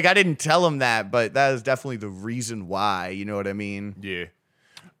 Like, I didn't tell them that, but that is definitely the reason why. You know what I mean? Yeah.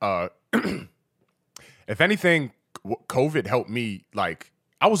 If anything, COVID helped me. Like,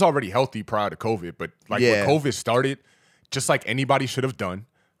 I was already healthy prior to COVID, but like when COVID started, just like anybody should have done,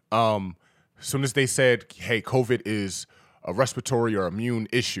 as soon as they said, hey, COVID is a respiratory or immune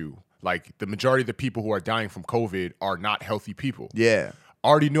issue, like the majority of the people who are dying from COVID are not healthy people. Yeah.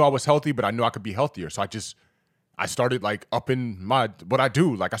 Already knew I was healthy, but I knew I could be healthier. So I started like upping what I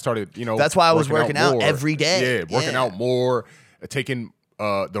do. Like I started, that's why I was working out every day. Yeah, working out more, taking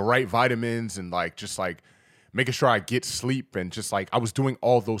the right vitamins and like just like making sure I get sleep and just like I was doing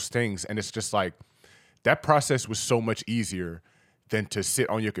all those things. And it's just like that process was so much easier than to sit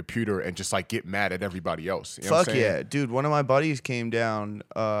on your computer and just like get mad at everybody else. You know Fuck yeah, dude. One of my buddies came down,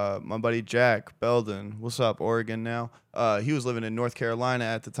 my buddy Jack Belden. What's up, Oregon now? He was living in North Carolina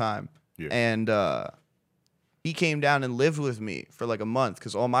at the time. Yeah. And he came down and lived with me for like a month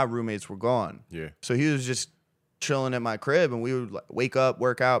because all my roommates were gone. Yeah. So he was just chilling at my crib and we would like, wake up,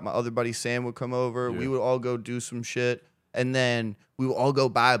 work out. My other buddy Sam would come over. Yeah. We would all go do some shit. And then we would all go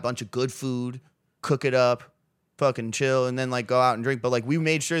buy a bunch of good food, cook it up, fucking chill, and then like go out and drink. But like we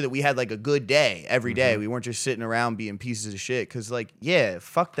made sure that we had like a good day every day. We weren't just sitting around being pieces of shit. Cause like, yeah,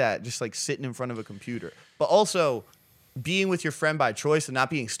 fuck that. Just like sitting in front of a computer. But also being with your friend by choice and not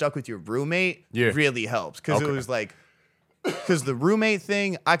being stuck with your roommate really helps. Cause it was like, cause the roommate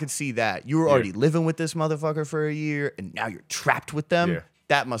thing, I could see that. You were already living with this motherfucker for a year and now you're trapped with them. Yeah.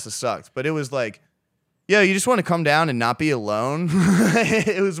 That must have sucked. But it was like, yo, you just want to come down and not be alone.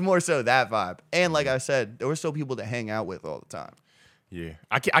 It was more so that vibe. And like I said, there were still people to hang out with all the time. Yeah.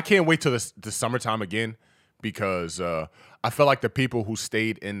 I can't wait till the summertime again because I feel like the people who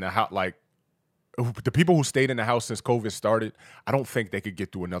stayed in the house, since COVID started, I don't think they could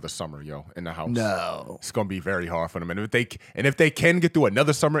get through another summer, in the house. No. It's going to be very hard for them. And if they can get through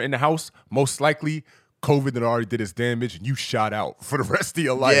another summer in the house, most likely COVID that already did its damage and you shot out for the rest of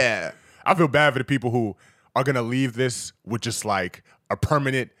your life. Yeah. I feel bad for the people who are going to leave this with just like a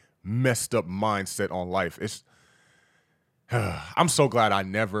permanent messed up mindset on life. I'm so glad I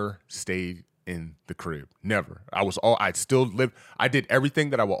never stayed in the crib. Never. I did everything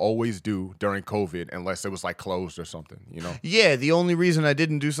that I would always do during COVID unless it was like closed or something, Yeah, the only reason I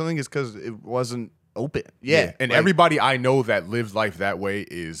didn't do something is because it wasn't open. Yeah. And everybody I know that lives life that way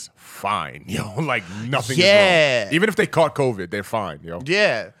is fine, like nothing is wrong. Even if they caught COVID, they're fine,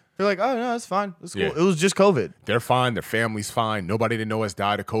 Yeah. They're like, oh, no, it's fine. It's cool. It was just COVID. They're fine. Their family's fine. Nobody they know has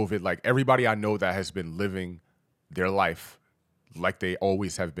died of COVID. Like, everybody I know that has been living their life like they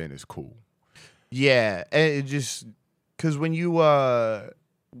always have been is cool. Yeah. And it just, because when you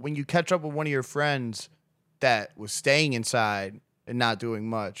catch up with one of your friends that was staying inside and not doing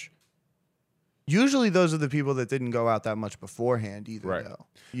much, usually those are the people that didn't go out that much beforehand either, right. though.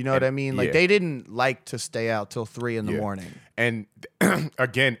 You know what I mean? Like, they didn't like to stay out till 3 in the morning. And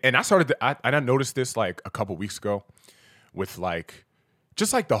again, and I noticed this like a couple weeks ago with like,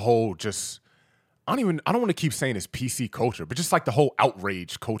 just like the whole I don't want to keep saying it's PC culture, but just like the whole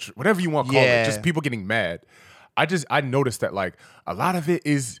outrage culture, whatever you want to call it, just people getting mad. I noticed that like a lot of it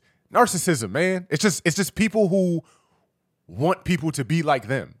is narcissism, man. It's just people who want people to be like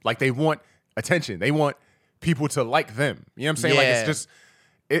them. Like they want attention. They want people to like them. You know what I'm saying? Yeah. Like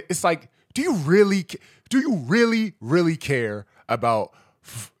it's like, do you really care about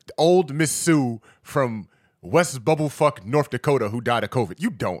old Miss Sue from West Bubblefuck, North Dakota, who died of COVID? You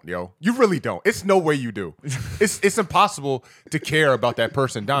don't, yo. You really don't. It's no way you do. It's impossible to care about that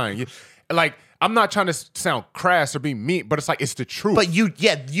person dying. Like, I'm not trying to sound crass or be mean, but it's like, it's the truth. But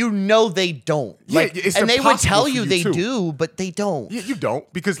you know they don't. Like, and they would tell you they do, but they don't. Yeah, you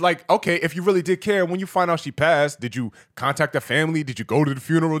don't. Because like, okay, if you really did care, when you find out she passed, did you contact the family? Did you go to the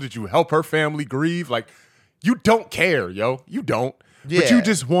funeral? Did you help her family grieve? Like, you don't care, yo. You don't. Yeah. But you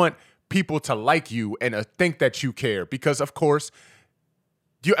just want people to like you and think that you care because, of course,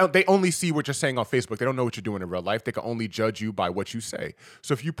 they only see what you're saying on Facebook. They don't know what you're doing in real life. They can only judge you by what you say.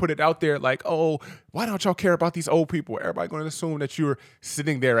 So if you put it out there like, oh, why don't y'all care about these old people? Everybody going to assume that you're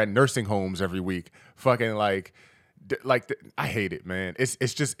sitting there at nursing homes every week, fucking I hate it, man. It's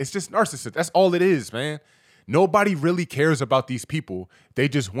just narcissist. That's all it is, man. Nobody really cares about these people. They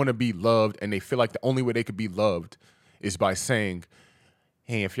just want to be loved, and they feel like the only way they could be loved is by saying,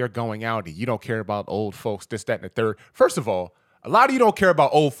 hey, if you're going out and you don't care about old folks, this, that, and the third. First of all, a lot of you don't care about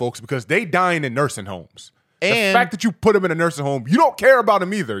old folks because they dying in nursing homes. And the fact that you put them in a nursing home, you don't care about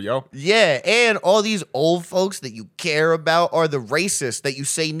them either, yo. Yeah, and all these old folks that you care about are the racists that you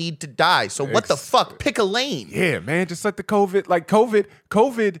say need to die. So what the fuck? Pick a lane. Yeah, man, just like the COVID. Like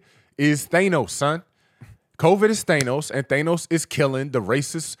COVID is Thanos, son. COVID is Thanos, and Thanos is killing the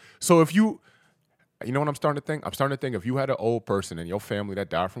racists. So if you know what I'm starting to think? I'm starting to think if you had an old person in your family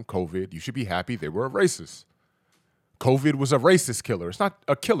that died from COVID, you should be happy they were a racist. COVID was a racist killer. It's not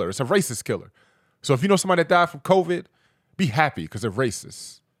a killer. It's a racist killer. So if you know somebody that died from COVID, be happy because they're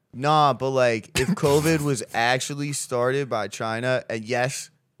racist. Nah, but like if COVID was actually started by China, and yes,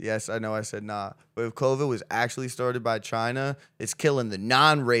 I know I said nah, but if COVID was actually started by China, it's killing the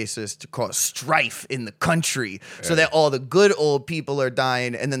non-racists to cause strife in the country so that all the good old people are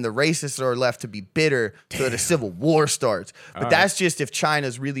dying and then the racists are left to be bitter so that a civil war starts. But that's just if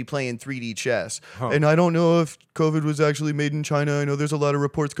China's really playing 3D chess. And I don't know if COVID was actually made in China. I know there's a lot of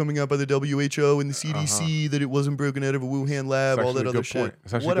reports coming out by the WHO and the CDC that it wasn't broken out of a Wuhan lab, all that other shit.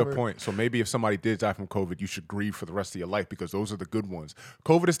 That's actually a good point. So maybe if somebody did die from COVID, you should grieve for the rest of your life because those are the good ones.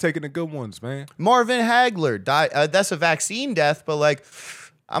 COVID is taking the good ones, man. Marvin Hagler died. That's a vaccine death, but like,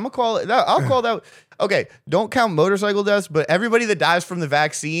 I'm gonna call it. I'll call that. Okay, don't count motorcycle deaths, but everybody that dies from the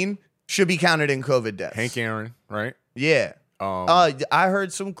vaccine should be counted in COVID deaths. Hank Aaron, right? Yeah. I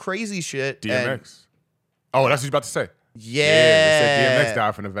heard some crazy shit. DMX. Oh, that's what you're about to say. Yeah. They said DMX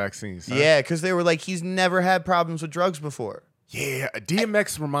died from the vaccine. Son. Yeah, because they were like, he's never had problems with drugs before. Yeah,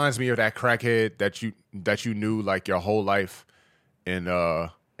 DMX reminds me of that crackhead that you knew like your whole life, and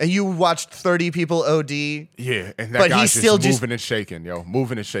you watched 30 people OD. Yeah, and that guy's just moving and shaking, yo.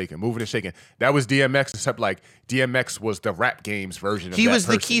 Moving and shaking. That was DMX, except like DMX was the rap game's version of that. He was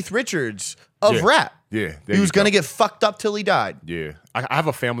person. the Keith Richards of rap. Yeah. He was going to get fucked up till he died. Yeah. I have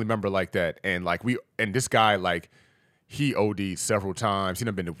a family member like that. And like this guy, like, he OD'd several times. He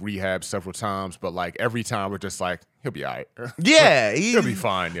done been to rehab several times, but like every time we're just like, he'll be all right. Yeah. He'll be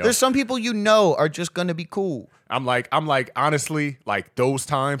fine, yo. There's some people you know are just going to be cool. I'm like, honestly, like those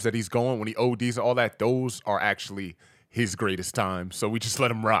times that he's going when he ODs and all that, those are actually his greatest times. So we just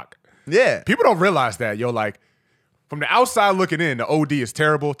let him rock. Yeah. People don't realize that, yo. Like, from the outside looking in, the OD is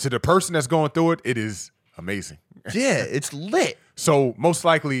terrible. To the person that's going through it, it is amazing. Yeah, it's lit. So most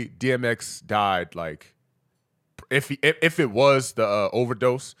likely DMX died like, if it was the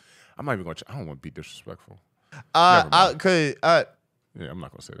overdose, I'm not even gonna. I don't want to be disrespectful. Yeah, I'm not gonna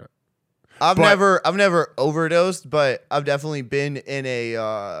say that. I've never overdosed, but I've definitely been in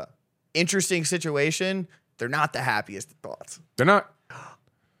a interesting situation. They're not the happiest thoughts. They're not.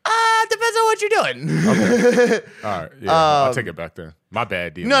 Depends on what you're doing. Okay. All right. Yeah, I'll take it back then. My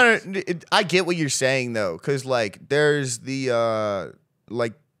bad, DMX. No, I get what you're saying though, because like there's the a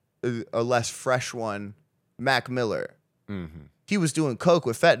less fresh one, Mac Miller. Mm-hmm. He was doing coke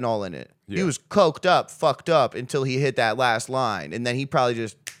with fentanyl in it. Yeah. He was coked up, fucked up until he hit that last line, and then he probably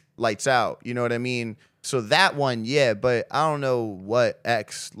just lights out. You know what I mean? So that one, yeah, but I don't know what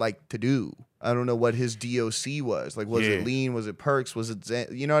X liked to do. I don't know what his DOC was. Like, was it lean? Was it perks? Was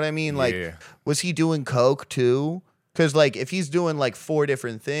it, you know what I mean? Like, was he doing coke too? Because like, if he's doing like 4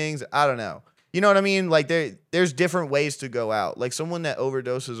 different things, I don't know. You know what I mean? Like, there's different ways to go out. Like, someone that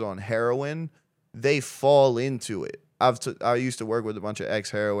overdoses on heroin, they fall into it. I used to work with a bunch of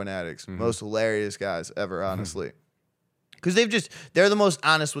ex-heroin addicts. Mm-hmm. Most hilarious guys ever, honestly. Because they're the most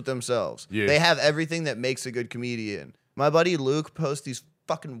honest with themselves. Yeah. They have everything that makes a good comedian. My buddy Luke posts these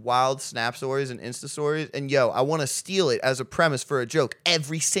fucking wild Snap stories and Insta stories, and I want to steal it as a premise for a joke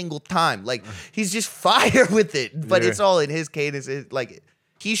every single time. Like, he's just fire with it, but it's all in his cadence. Like,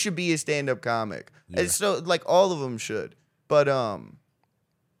 he should be a stand-up comic. Yeah. And so, like, all of them should. But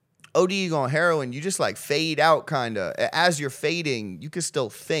ODing on heroin, you just like fade out, kind of. As you're fading, you can still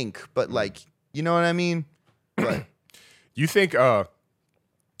think, but like, you know what I mean? But you think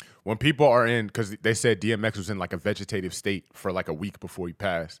when people are in, because they said DMX was in like a vegetative state for like a week before he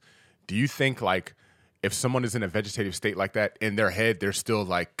passed, do you think like if someone is in a vegetative state like that, in their head they're still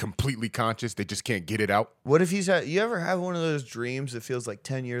like completely conscious, they just can't get it out? What if you ever have one of those dreams that feels like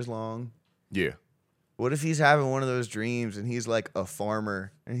 10 years long? Yeah. What if he's having one of those dreams and he's like a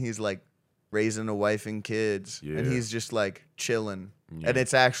farmer and he's like raising a wife and kids and he's just like chilling and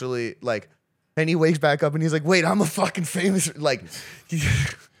it's actually like, and he wakes back up and he's like, wait, I'm a fucking famous, like.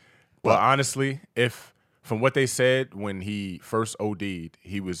 Well, honestly, if from what they said when he first OD'd,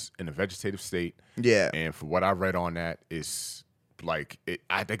 he was in a vegetative state. Yeah. And from what I read on that, it's like,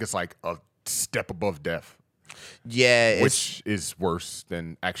 I think it's like a step above death. Yeah. Which is worse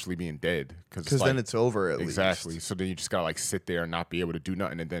than actually being dead. Because then it's over at least. Exactly. So then you just gotta like sit there and not be able to do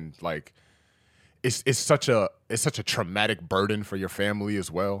nothing. And then like, it's such a traumatic burden for your family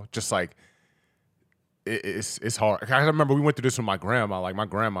as well. Just like, it's hard. I remember we went through this with my grandma. Like my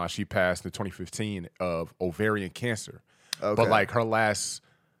grandma, she passed in 2015 of ovarian cancer. Okay. But like her last,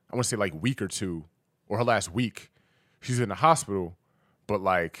 I want to say like week or two, or her last week, she's in the hospital. But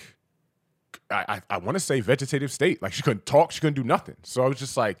like, I want to say vegetative state. Like she couldn't talk, she couldn't do nothing. So I was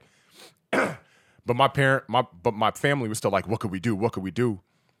just like, but my family was still like, what could we do? What could we do?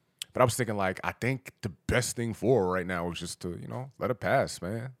 But I was thinking, like, I think the best thing for her right now is just to, let her pass,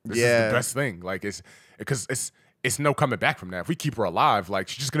 man. This is the best thing. Like, because it's no coming back from that. If we keep her alive, like,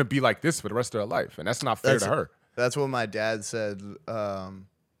 she's just gonna be like this for the rest of her life, and that's not fair to her. That's what my dad said.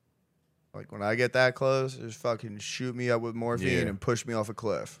 Like when I get that close, just fucking shoot me up with morphine and push me off a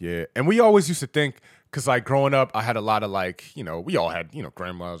cliff. Yeah, and we always used to think, because like growing up, I had a lot of like, we all had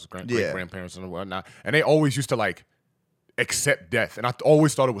grandmas, great grandparents and whatnot, and they always used to like accept death. And I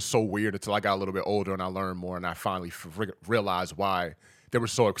always thought it was so weird until I got a little bit older and I learned more and I finally realized why they were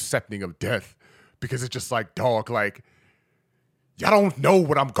so accepting of death. Because it's just like, dog, like, y'all don't know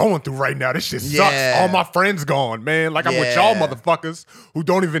what I'm going through right now. This shit sucks. All my friends gone, man. Like I'm with y'all motherfuckers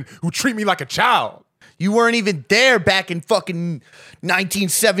who treat me like a child. You weren't even there back in fucking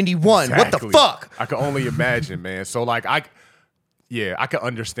 1971. Exactly. What the fuck? I can only imagine, man. So like I can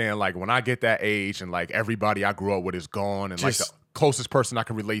understand, like, when I get that age and, like, everybody I grew up with is gone and, like, the closest person I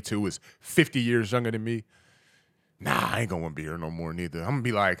can relate to is 50 years younger than me. Nah, I ain't going to be here no more neither. I'm going to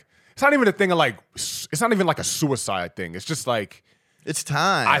be like, it's not even a thing of, like, it's not even like a suicide thing. It's just, like. It's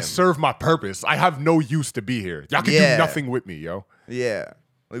time. I serve my purpose. I have no use to be here. Y'all can do nothing with me, yo. Yeah.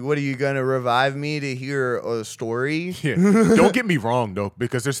 Like, what are you going to revive me to hear a story? Yeah. Don't get me wrong, though,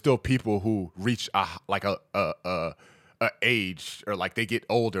 because there's still people who reach, a age or like they get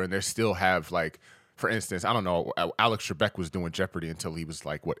older and they still have like, for instance, I don't know, Alex Trebek was doing Jeopardy until he was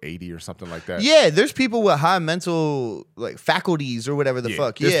like 80 or something like that. Yeah, there's people with high mental like faculties or whatever the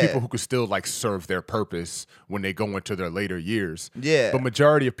fuck. There's people who could still like serve their purpose when they go into their later years. Yeah. But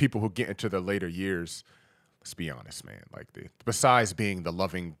majority of people who get into their later years, let's be honest, man, like besides being the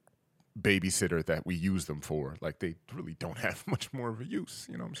loving babysitter that we use them for, like they really don't have much more of a use.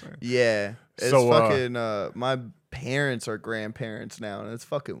 You know what I'm saying? Yeah. It's fucking my parents are grandparents now, and it's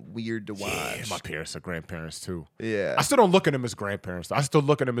fucking weird to watch. Yeah, my parents are grandparents too. Yeah. I still don't look at them as grandparents. I still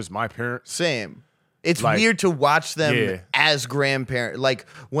look at them as my parents. Same. It's like, weird to watch them as grandparents, like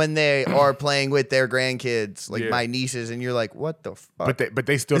when they are playing with their grandkids, like my nieces, and you're like, "What the fuck?" But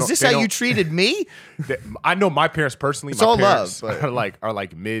they still. Is this how you treated me? I know my parents personally. It's my all parents love, are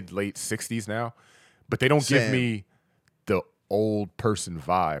like late 60s now, but they don't give me the old person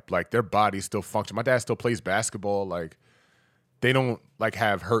vibe. Like their bodies still function. My dad still plays basketball. Like they don't like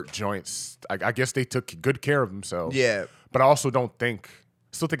have hurt joints. I guess they took good care of themselves. Yeah, but I also still think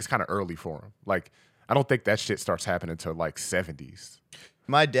it's kind of early for them. Like. I don't think that shit starts happening until like 70s.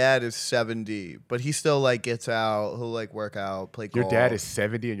 My dad is 70, but he still like gets out. He'll like work out, play golf. Your dad is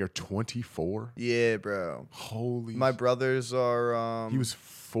 70 and you're 24? Yeah, bro. Holy. My brothers are. He was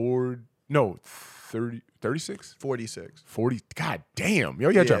 36? 46. 40. God damn. Yo,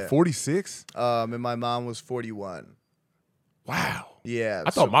 you had 46? And my mom was 41. Wow. Yeah.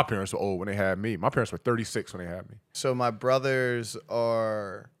 I thought my parents were old when they had me. My parents were 36 when they had me. So my brothers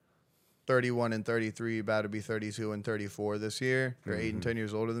are 31 and 33, about to be 32 and 34 this year. They're 8 and 10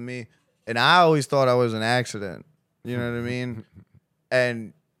 years older than me. And I always thought I was an accident. You know what I mean?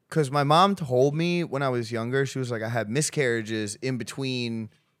 And because my mom told me when I was younger, she was like, I had miscarriages in between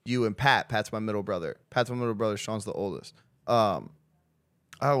you and Pat. Pat's my middle brother. Sean's the oldest. I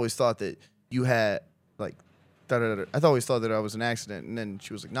always thought that you had like, I always thought that I was an accident. And then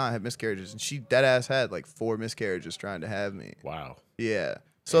she was like, nah, I had miscarriages. And she dead ass had like 4 miscarriages trying to have me. Wow. Yeah.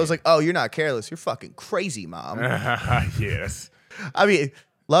 So I was like, oh, you're not careless. You're fucking crazy, Mom. Yes. I mean,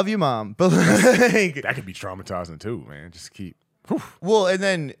 love you, Mom. But like, that could be traumatizing too, man. Just keep. Whew. Well, and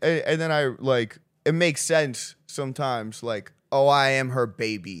then I like, it makes sense sometimes. Like, oh, I am her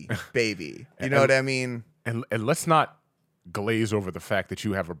baby. You know what I mean? And let's not glaze over the fact that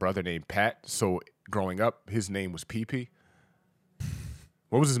you have a brother named Pat. So growing up, his name was PP.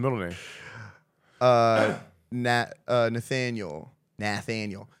 What was his middle name? Nathaniel,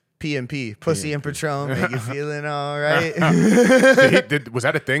 PMP, Pussy and Patron, make you feeling all right. Was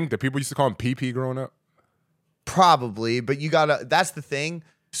that a thing? Did people used to call him PP growing up? Probably, but you gotta. That's the thing.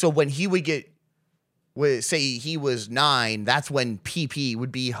 So when he would say he was 9, that's when PP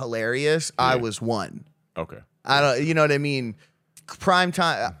would be hilarious. Yeah. I was 1. Okay. I don't. You know what I mean? Prime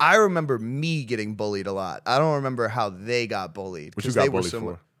time. I remember me getting bullied a lot. I don't remember how they got bullied. What you got bullied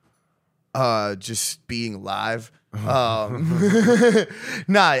for? Just being live. Nah,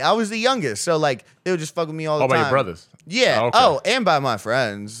 I was the youngest, so like they would just fuck with me all the time. All by your brothers? Yeah. Oh, okay. And by my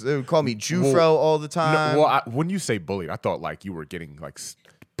friends. They would call me Jufro all the time. No, when you say bullied, I thought like you were getting like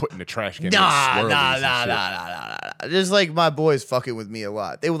put in the trash can. Nah. Just like my boys fucking with me a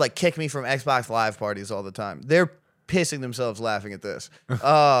lot. They would like kick me from Xbox Live parties all the time. They're pissing themselves laughing at this.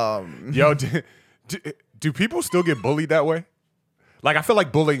 Yo, do people still get bullied that way? Like, I feel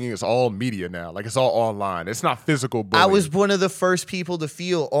like bullying is all media now. Like, it's all online. It's not physical bullying. I was one of the first people to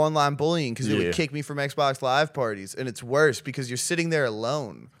feel online bullying because they would kick me from Xbox Live parties. And it's worse because you're sitting there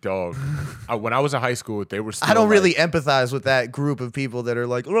alone. Dog. When I was in high school, they were still I don't really empathize with that group of people that are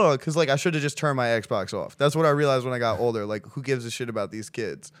like, oh, because like I should have just turned my Xbox off. That's what I realized when I got older. Like, who gives a shit about these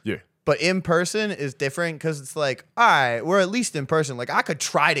kids? Yeah. But in person is different because it's like, all right, we're at least in person. Like, I could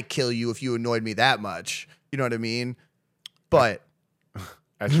try to kill you if you annoyed me that much. You know what I mean? But...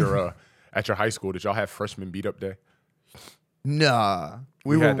 At your high school, did y'all have freshman beat up day? Nah,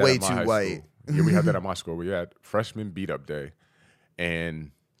 we were way too white. Yeah, we had that at my school. We had freshman beat up day,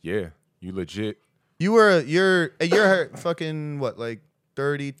 and yeah, you legit. You're fucking what, like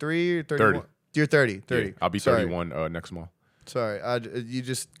 33 or 31? 30. You're 30. Yeah, I'll be 31 next month. Sorry, you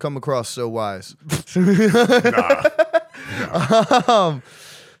just come across so wise. Nah.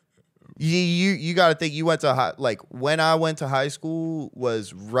 You got to think you went to when I went to high school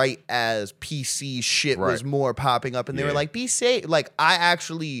was right as PC shit was more popping up, and they were like, be safe. Like,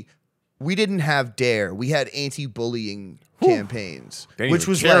 we didn't have DARE. We had anti-bullying campaigns, which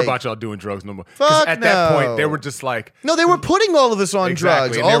was care about y'all doing drugs no more. Because at that point, they were just like, no, they were putting all of us on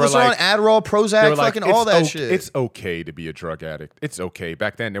drugs. All of us were on Adderall, Prozac, fucking all that shit. It's okay to be a drug addict. It's okay.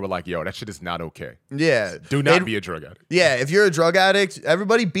 Back then, they were like, yo, that shit is not okay. Yeah. Do not be a drug addict. Yeah, if you're a drug addict,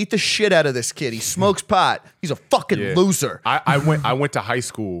 everybody beat the shit out of this kid. He smokes pot. He's a fucking loser. I went to high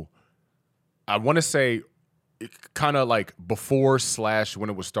school, I want to say, kind of like before /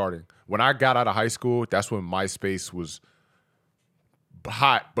 when it was starting. When I got out of high school, that's when MySpace was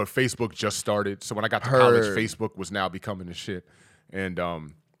hot, but Facebook just started. So when I got to college, Facebook was now becoming the shit, and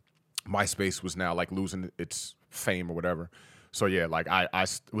MySpace was now like losing its fame or whatever. So yeah, like I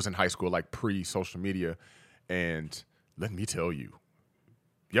was in high school, like pre-social media, and let me tell you,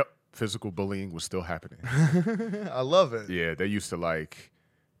 yep, physical bullying was still happening. I love it. Yeah, they used to like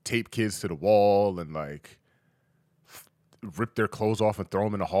tape kids to the wall and like rip their clothes off and throw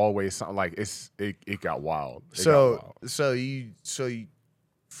them in the hallway. Something like it got wild. So you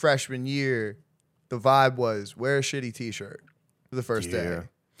freshman year, the vibe was wear a shitty t-shirt for the first day,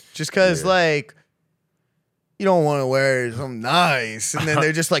 just because like you don't want to wear something nice, and then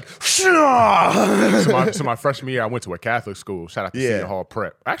they're just like. So my freshman year, I went to a Catholic school. Shout out to Senior Hall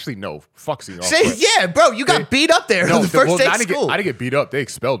Prep. Actually, no, fuck Senior Hall Prep. Yeah, bro, you got beat up there the first day of school. I didn't get beat up. They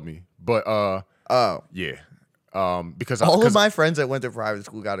expelled me, but yeah. Because all of my friends that went to private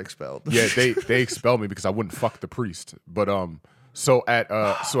school got expelled. Yeah, they expelled me because I wouldn't fuck the priest. But so at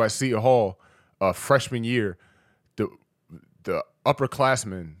Seton Hall, freshman year, the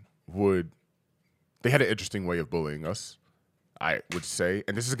upperclassmen they had an interesting way of bullying us, I would say,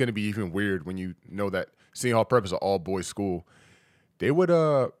 and this is going to be even weird when you know that Seton Hall Prep is an all boys school. They would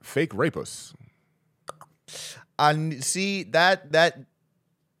fake rape us. I see that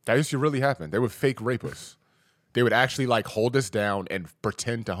used to really happen. They would fake rape us. They would actually like hold us down and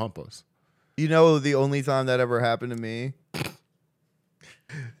pretend to hump us. You know, the only time that ever happened to me.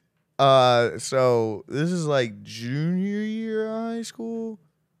 So this is like junior year of high school.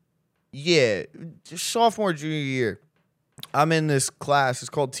 Yeah, sophomore, junior year. I'm in this class. It's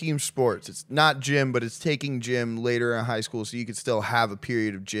called team sports. It's not gym, but it's taking gym later in high school, so you could still have a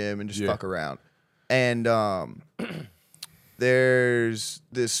period of gym and just fuck around. And there's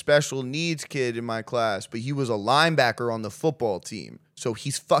this special needs kid in my class, but he was a linebacker on the football team. So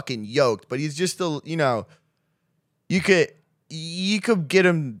he's fucking yoked, but he's just still, you know, you could get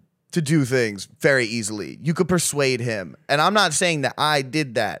him to do things very easily. You could persuade him. And I'm not saying that I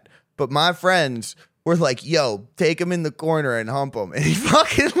did that, but my friends were like, yo, take him in the corner and hump him. And he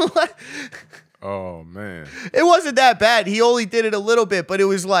fucking oh, man. It wasn't that bad. He only did it a little bit, but it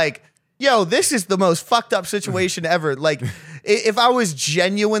was like, yo, this is the most fucked up situation ever. Like, if I was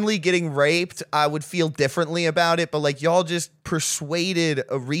genuinely getting raped, I would feel differently about it. But like y'all just persuaded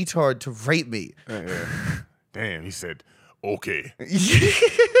a retard to rape me. Damn, he said, okay.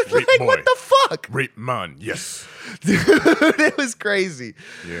 Like, what the fuck? Rape man, yes. Dude, it was crazy.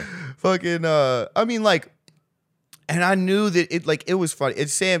 Yeah. Fucking, I mean, like, and I knew that it was funny.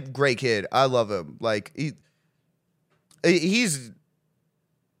 It's Sam, great kid. I love him. Like, he's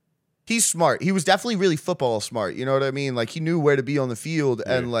smart. He was definitely really football smart. You know what I mean? Like, he knew where to be on the field.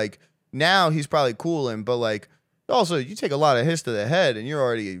 Yeah. And, like, now he's probably cooling. But, like, also, you take a lot of hits to the head and you're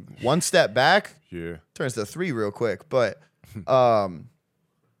already one step back. Yeah. Turns to 3 real quick. But, dial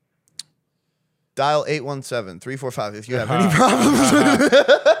 817-345 if you have any problems.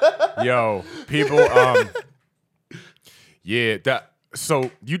 Yo, people, yeah, so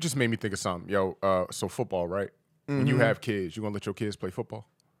you just made me think of something. Yo, so football, right? When you have kids, you gonna let your kids play football?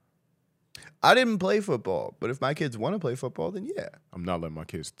 I didn't play football, but if my kids want to play football, then yeah. I'm not letting my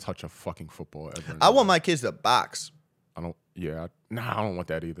kids touch a fucking football ever. I want my kids to box. I don't want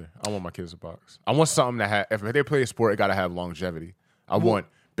that either. I want my kids to box. I want something that if they play a sport, it gotta have longevity. I want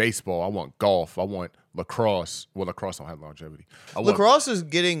baseball. I want golf. I want lacrosse. Well, lacrosse don't have longevity. Lacrosse is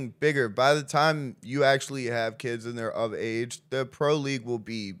getting bigger. By the time you actually have kids and they're of age, the pro league will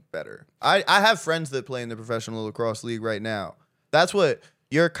be better. I have friends that play in the professional lacrosse league right now. That's what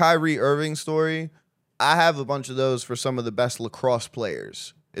your Kyrie Irving story. I have a bunch of those for some of the best lacrosse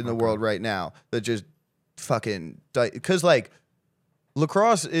players in the world right now that just fucking, because like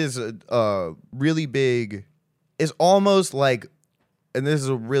lacrosse is a really big, it's almost like, and this is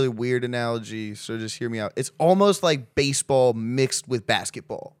a really weird analogy, so just hear me out. It's almost like baseball mixed with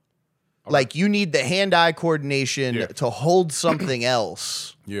basketball. Okay. Like you need the hand-eye coordination to hold something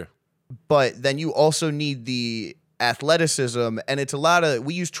else. Yeah. But then you also need the athleticism, and it's a lot of,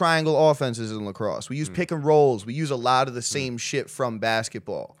 we use triangle offenses in lacrosse. We use pick and rolls. We use a lot of the same shit from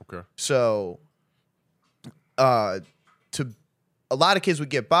basketball. Okay. So a lot of kids would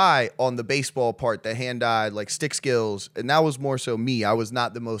get by on the baseball part, the hand-eye, like stick skills, and that was more so me. I was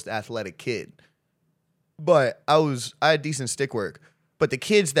not the most athletic kid, but I had decent stick work. But the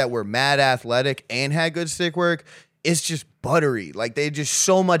kids that were mad athletic and had good stick work, it's just buttery. Like they're just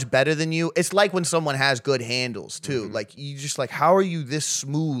so much better than you. It's like when someone has good handles too. Like you just like, how are you this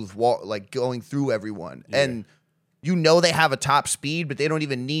smooth, like going through everyone? Yeah. And you know they have a top speed, but they don't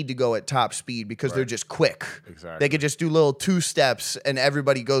even need to go at top speed because they're just quick. Exactly. They could just do little 2 steps and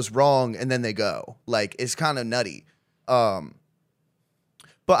everybody goes wrong and then they go. Like, it's kind of nutty. But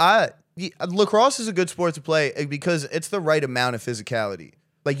lacrosse is a good sport to play because it's the right amount of physicality.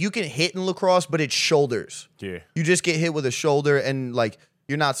 Like, you can hit in lacrosse, but it's shoulders. Yeah. You just get hit with a shoulder and, like,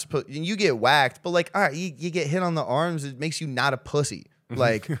 you're not supposed... You get whacked, but, like, all right, you get hit on the arms, it makes you not a pussy.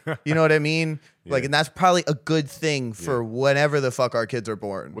 Like, you know what I mean? Yeah. Like, and that's probably a good thing for whenever the fuck our kids are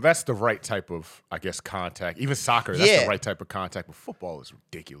born. Well, that's the right type of, I guess, contact. Even soccer, that's the right type of contact. But football is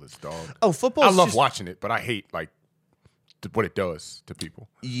ridiculous, dog. Oh, football. I love watching it, but I hate like what it does to people.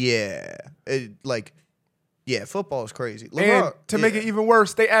 Yeah, football is crazy. And to make it even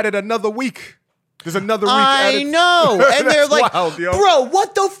worse, they added another week. There's another week. I know, and they're like, wild, bro,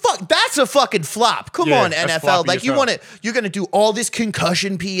 what the fuck? That's a fucking flop. Come on, NFL. Like you're gonna do all this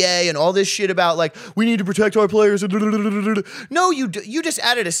concussion PA and all this shit about like we need to protect our players. No, you just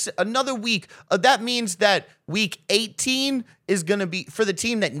added another week. That means that week 18 is gonna be for the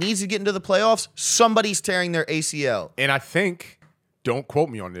team that needs to get into the playoffs. Somebody's tearing their ACL, and I think. Don't quote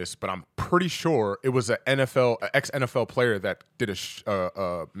me on this, but I'm pretty sure it was an ex-NFL player that did I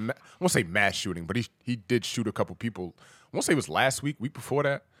won't say mass shooting, but he did shoot a couple people. I won't say it was last week before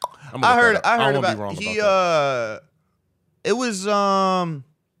that. I heard about that. It was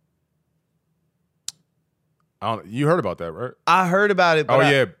you heard about that, right? I heard about it.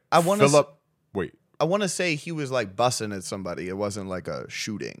 But I want to wait. I want to say he was like busting at somebody. It wasn't like a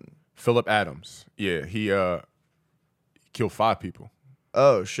shooting. Phillip Adams. Yeah, he killed 5 people.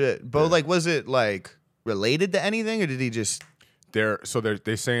 Oh shit! But like, was it like related to anything, or did he just? They're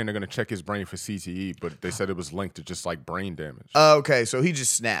saying they're gonna check his brain for CTE, but they said it was linked to just like brain damage. Oh, okay, so he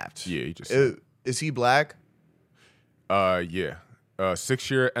just snapped. Yeah, he just. Is he black? Yeah.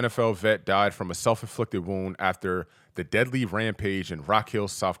 6-year NFL vet died from a self-inflicted wound after the deadly rampage in Rock Hill,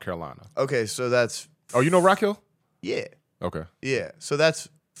 South Carolina. Okay, so that's. Oh, you know Rock Hill? Yeah. Okay. Yeah, so that's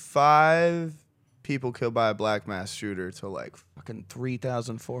 5 people killed by a black mass shooter to like fucking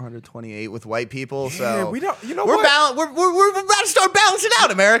 3,428 with white people. Yeah, so we don't. You know we're what? We're about to start balancing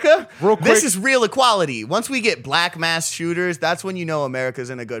out, America. Real quick, this is real equality. Once we get black mass shooters, that's when you know America's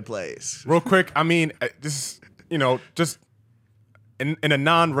in a good place. Real quick, I mean, just in a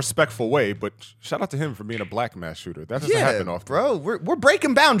non-respectful way, but shout out to him for being a black mass shooter. That doesn't happen often. Bro, we're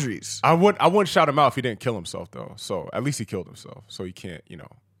breaking boundaries. I wouldn't shout him out if he didn't kill himself though. So at least he killed himself. So he can't,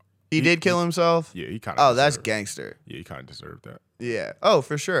 He did kill himself? Yeah, he kind of. Oh, that's gangster. Yeah, he kind of deserved that. Yeah. Oh,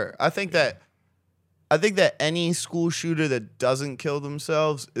 for sure. I think that any school shooter that doesn't kill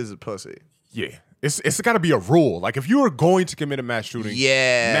themselves is a pussy. Yeah. It's got to be a rule. Like if you are going to commit a mass shooting,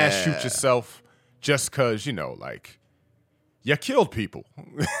 mass shoot yourself just because, you killed people.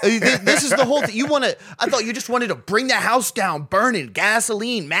 This is the whole thing. I thought you just wanted to bring the house down, burning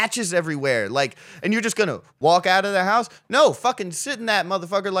gasoline, matches everywhere. And you're just going to walk out of the house? No, fucking sit in that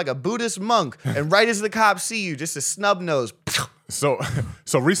motherfucker like a Buddhist monk. And right as the cops see you, just a snub nose. So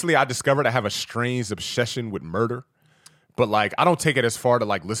recently I discovered I have a strange obsession with murder. But I don't take it as far to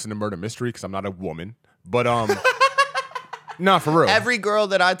listen to murder mystery because I'm not a woman. But nah, for real. Every girl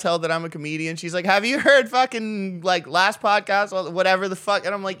that I tell that I'm a comedian, she's like, "Have you heard fucking last podcast or whatever the fuck?"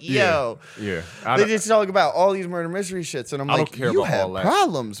 And I'm like, "Yo, yeah." They just talk about all these murder mystery shits, and I'm like, don't care "You about have all that.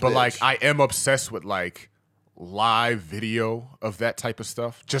 problems." But bitch. I am obsessed with live video of that type of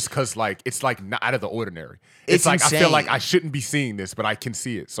stuff, just because it's not out of the ordinary. It's I feel like I shouldn't be seeing this, but I can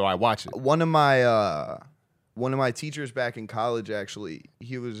see it, so I watch it. One of my teachers back in college, actually,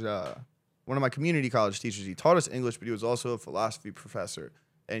 he was one of my community college teachers. He taught us English, but he was also a philosophy professor.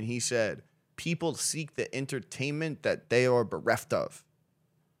 And he said, people seek the entertainment that they are bereft of.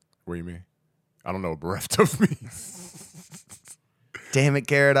 What do you mean? I don't know what bereft of means. Damn it,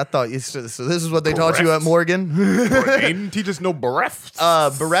 Garrett. I thought so this is what they taught you at Morgan? They didn't teach us no bereft.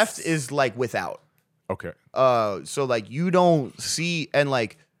 Bereft is without. Okay. So you don't see, and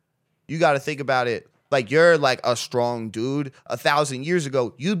you got to think about it. You're a strong dude. 1,000 years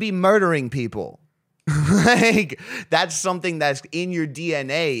ago, you'd be murdering people. That's something that's in your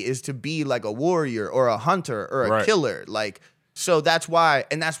DNA, is to be a warrior or a hunter or a killer. So that's why,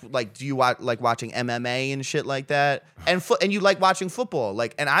 and that's do you like watching MMA and shit like that? And you like watching football,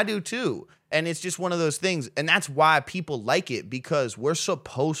 and I do too. And it's just one of those things. And that's why people like it, because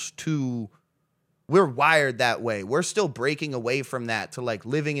we're wired that way. We're still breaking away from that to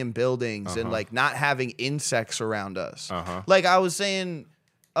living in buildings and not having insects around us. I was saying,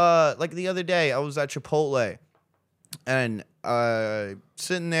 the other day I was at Chipotle and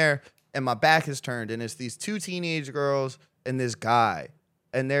sitting there and my back is turned and it's these two teenage girls and this guy,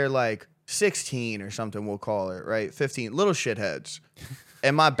 and they're 16 or something, we'll call it, right? 15, little shitheads.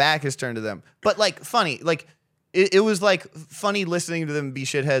 And my back is turned to them. But funny, it was funny listening to them be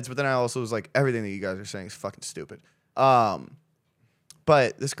shitheads, but then I also was everything that you guys are saying is fucking stupid.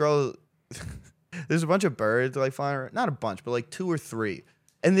 But this girl, there's a bunch of birds flying around. Not a bunch, but 2 or 3.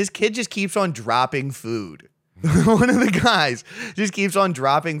 And this kid just keeps on dropping food. One of the guys just keeps on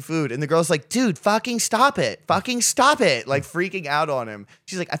dropping food. And the girl's like, dude, fucking stop it. Fucking stop it. Freaking out on him.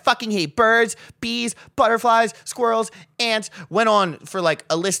 She's like, I fucking hate birds, bees, butterflies, squirrels, ants. Went on for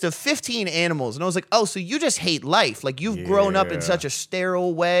a list of 15 animals. And I was like, oh, so you just hate life. You've grown up in such a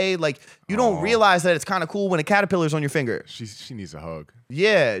sterile way. You don't realize that it's kind of cool when a caterpillar's on your finger. She needs a hug.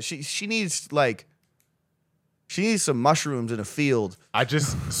 Yeah, she needs she needs some mushrooms in a field. I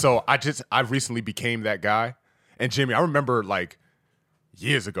recently became that guy. And Jimmy, I remember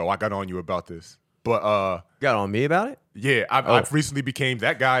years ago I got on you about this. But got on me about it? Yeah, I've recently became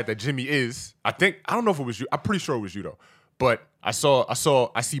that guy that Jimmy is. I don't know if it was you. I'm pretty sure it was you though. But I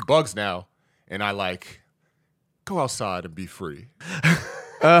see bugs now, and I go outside and be free.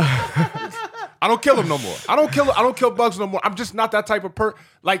 I don't kill them no more. I don't kill bugs no more. I'm just not that type of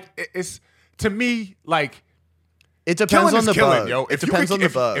it's to me it depends on the bug. Yo. It depends on the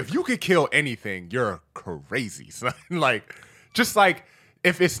bug. If you could kill anything, you're crazy, son.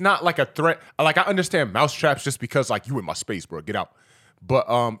 If it's not a threat, I understand mouse traps just because you in my space, bro. Get out. But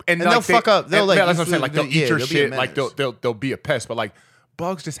and they'll fuck up. They'll that's what I'm saying. They'll eat your shit. They'll be a pest. But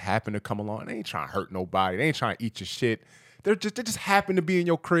bugs just happen to come along. They ain't trying to hurt nobody. They ain't trying to eat your shit. They just happen to be in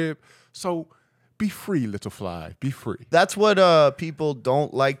your crib. So be free, little fly. Be free. That's what people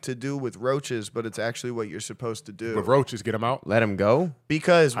don't like to do with roaches, but it's actually what you're supposed to do. With roaches, get them out. Let them go.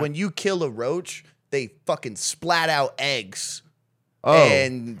 Because when you kill a roach, they fucking splat out eggs. Oh,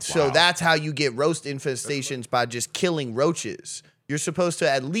 and so that's how you get roast infestations, by just killing roaches. You're supposed to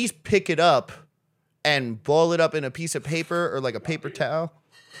at least pick it up and ball it up in a piece of paper or a paper towel.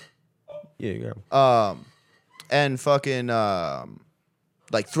 Yeah. And fucking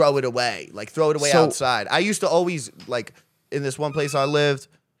throw it away. Throw it away outside. I used to always in this one place I lived,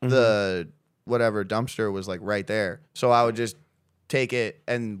 the whatever dumpster was right there. So I would just take it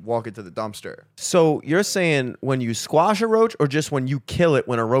and walk it to the dumpster. So you're saying when you squash a roach, or just when you kill it,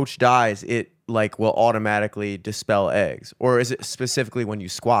 when a roach dies, it like will automatically dispel eggs, or is it specifically when you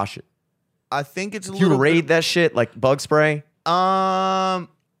squash it? I think it's a You little raid that shit like bug spray.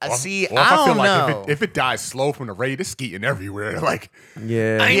 See, Well, I don't feel know. like if it dies slow from the raid, it's skeeting everywhere. Like,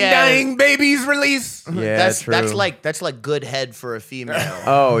 Yeah, I'm Yeah. dying, babies, release. yeah, that's true. that's like good head for a female.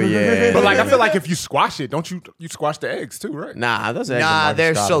 Oh yeah, But like, I feel like if you squash it, don't you squash the eggs too, right? nah, those eggs Nah, are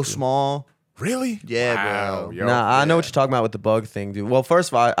they're so microscopic. small. Really? Yeah, Wow, bro. yo. Nah, I know what you're talking about with the bug thing, dude. Well, first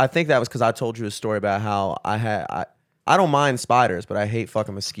of all, I think that was because I told you a story about how I don't mind spiders, but I hate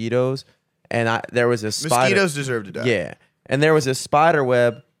fucking mosquitoes. And there was a spider. Mosquitoes deserve to die. Yeah, and there was a spider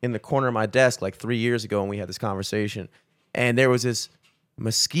web in the corner of my desk like 3 years ago, and we had this conversation. And there was this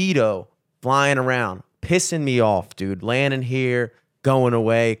mosquito flying around, pissing me off, dude. Landing here, going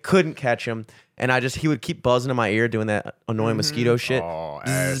away, couldn't catch him. And he would keep buzzing in my ear doing that annoying mosquito shit. Oh, Bzz,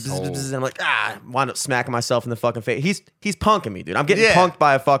 bzz, asshole. bzz, and I'm like, wound up smacking myself in the fucking face. He's punking me, dude. I'm getting Yeah. punked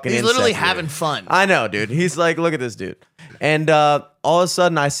by a fucking He's insect, literally dude. having fun. I know, dude. He's like, look at this dude. And all of a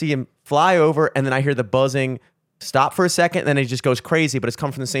sudden, I see him fly over, and then I hear the buzzing stop for a second, and then he just goes crazy, but it's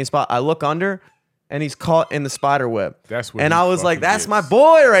coming from the same spot. I look under, and he's caught in the spider web. That's what And he I was like, fucking that's gets. my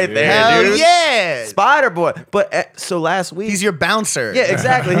boy right there, Hell dude. yeah. Spider boy. But so last week, He's your bouncer. yeah,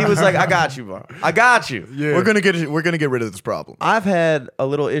 exactly. He was like, I got you, bro. I got you. Yeah. We're gonna get rid of this problem. I've had a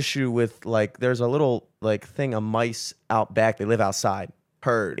little issue with like there's a little like thing of mice out back. They live outside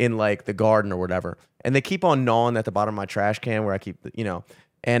Heard. in like the garden or whatever, and they keep on gnawing at the bottom of my trash can where I keep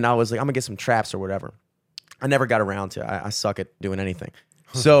And I was like, I'm gonna get some traps or whatever. I never got around to it. I suck at doing anything.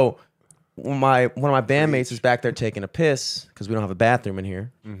 So when one of my bandmates is back there taking a piss because we don't have a bathroom in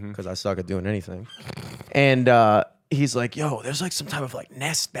here because I suck at doing anything, and he's like, "Yo, there's like some type of like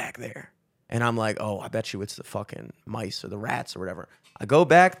nest back there." And I'm like, oh, I bet you it's the fucking mice or the rats or whatever. I go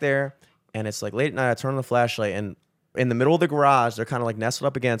back there, and it's like late at night. I turn on the flashlight, and in the middle of the garage, they're kind of like nestled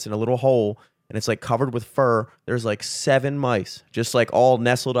up against in a little hole, and it's like covered with fur. There's like 7 mice, just like all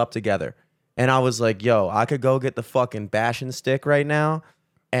nestled up together. And I was like, yo, I could go get the fucking bashing stick right now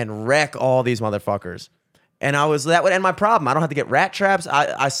and wreck all these motherfuckers. And that would end my problem. I don't have to get rat traps.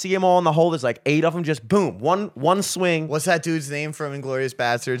 I see them all in the hole. There's like 8 of them. Just boom, one swing. What's that dude's name from Inglourious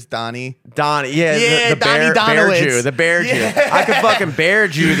Bastards? Donnie. Donnie, yeah, Yeah, the Donnie bear Donowitz. Jew, the bear Yeah. Jew. I could fucking bear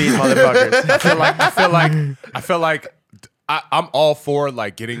Jew these motherfuckers. I feel like I'm all for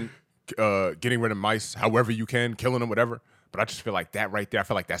like getting rid of mice, however you can, killing them, whatever. But I just feel like that right there. I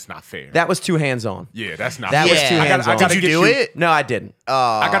feel like that's not fair. That was too hands-on. Yeah, that's not. That fair. was too hands-on. Did you do it? No, I didn't.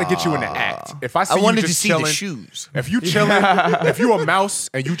 I gotta get you in the act. If I see I wanted you to just see chilling, the shoes. If you chilling, if you a mouse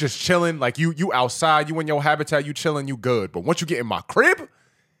and you just chilling, like you outside, you in your habitat, you chilling, you good. But once you get in my crib,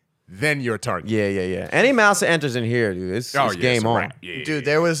 then you're a target. Yeah. Any mouse that enters in here, dude, it's game a on. wrap. Yeah. Dude,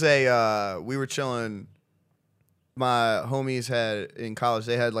 there was we were chilling. My homies had in college,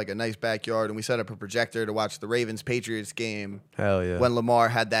 they had like a nice backyard, and we set up a projector to watch the Ravens Patriots game. Hell yeah. When Lamar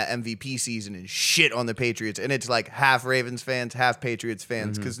had that MVP season and shit on the Patriots. And it's like half Ravens fans, half Patriots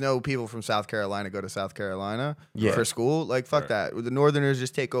fans, because no people from South Carolina go to South Carolina for school. Like, fuck that. The Northerners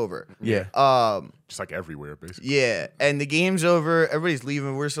just take over. Yeah. Just like everywhere, basically. Yeah, and the game's over. Everybody's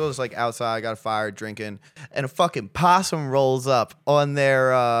leaving. We're still just like outside, got a fire, drinking, and a fucking possum rolls up on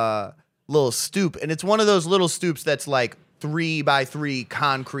their little stoop, and it's one of those little stoops that's like 3x3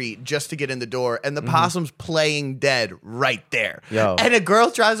 concrete just to get in the door, and the possum's playing dead right there. Yo. And a girl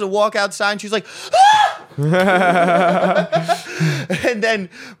tries to walk outside, and she's like, ah! And then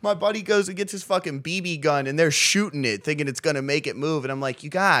my buddy goes and gets his fucking BB gun, and they're shooting it, thinking it's gonna make it move, and I'm like, you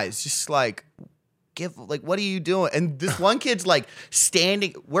guys, just like. What are you doing? And this one kid's like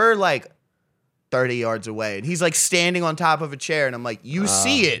standing, we're like 30 yards away, and he's like standing on top of a chair, and I'm like, you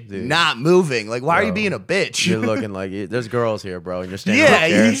see it, dude. not moving. Like, why are you being a bitch? You're looking like there's girls here, bro, and you're standing Yeah, up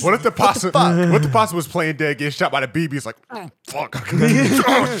there. he's- What if the possum? What if the possum was playing dead, getting shot by the BB? It's like, oh fuck!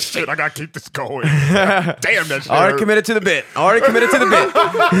 Oh shit! I gotta keep this going. Damn that shit. Already hurt. committed to the bit. Already committed to the bit.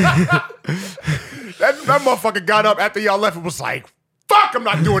 That motherfucker got up after y'all left and was like, fuck! I'm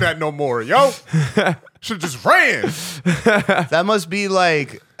not doing that no more, yo. Should've just ran. That must be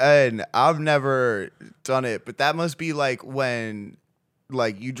like, and I've never done it, but that must be like when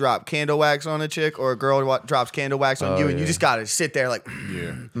like you drop candle wax on a chick, or a girl drops candle wax on you, and you just gotta sit there like,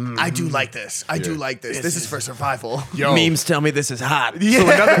 Yeah. I do like this. I do like this. This is for survival. Yo. Memes tell me this is hot.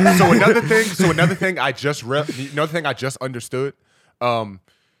 So another thing I just understood. Y'all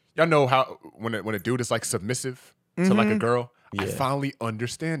know how when a dude is like submissive to like a girl. I finally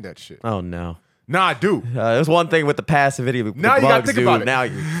understand that shit. Oh no. Nah, I do. It was one thing with the passivity. With Now the you gotta bugs, think dude. about it. Now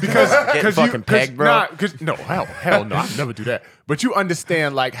you Because getting fucking pegged, bro. no, hell no, I'd never do that. But you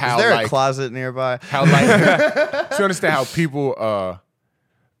understand like how Is there like a closet nearby? how like so you understand how people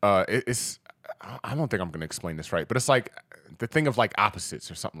it's I don't think I'm gonna explain this right, but it's like the thing of like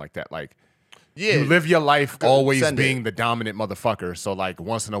opposites or something like that. Like, Yeah, you live your life always send being it. the dominant motherfucker. So like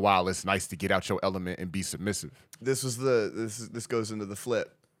once in a while, it's nice to get out your element and be submissive. This goes into the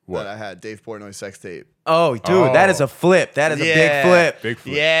flip What? that I had. Dave Portnoy sex tape. Oh, dude, that is a flip. That is a big flip. Big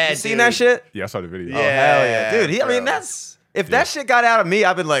flip. Yeah, You seen that shit? Yeah, I saw the video. Oh, hell yeah, dude. I mean, bro. that's if that shit got out of me,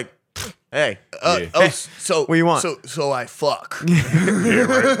 I've been like, hey, So what you want? So I fuck. Yeah,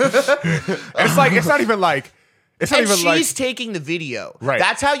 right. It's like it's not even like it's not And even she's like taking the video. Right.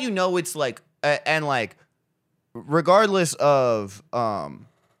 That's how you know it's like, and like, regardless of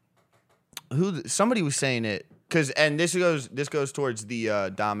somebody was saying it and this goes towards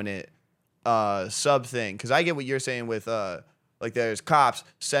the dominant sub thing, because I get what you're saying with like there's cops,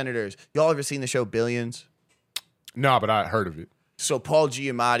 senators. Y'all ever seen the show Billions? no, but I heard of it. So Paul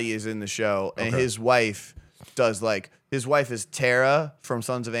Giamatti is in the show, and Okay. his wife is Tara from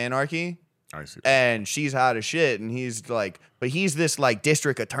Sons of Anarchy. I see. And she's hot as shit, and he's like, but he's this like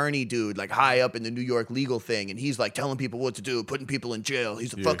district attorney dude, like high up in the New York legal thing, and he's like telling people what to do, putting people in jail.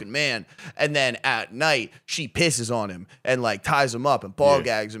 He's a fucking man. And then at night, she pisses on him and like ties him up and ball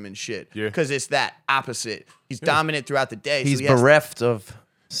gags him and shit. Yeah. Because it's that opposite. He's dominant throughout the day. he's so he has- bereft of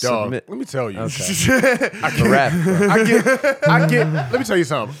Dog, submit. let me tell you. Bereft. Bro. I get. Let me tell you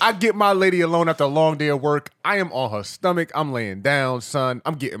something. I get my lady alone after a long day of work. I am on her stomach. I'm laying down, son.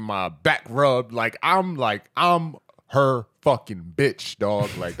 I'm getting my back rubbed. I'm her fucking bitch, dog.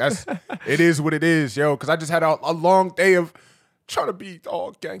 Like it is what it is, yo. Because I just had a long day of trying to be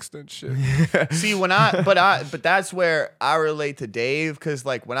all gangster and shit. See, but that's where I relate to Dave, because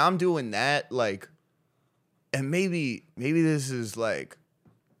like when I'm doing that, like, and maybe this is like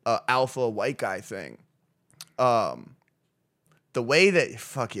a alpha white guy thing. The way that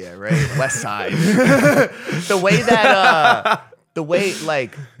fuck yeah, right? West Side. the way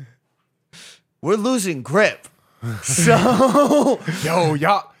like we're losing grip. So Yo,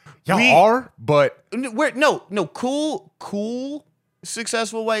 y'all are, but we're cool,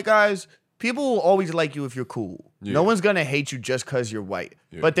 successful white guys. People will always like you if you're cool. Yeah. No one's gonna hate you just because you're white.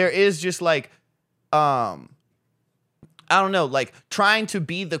 Yeah. But there is just like, I don't know, like trying to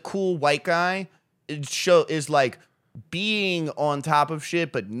be the cool white guy is like being on top of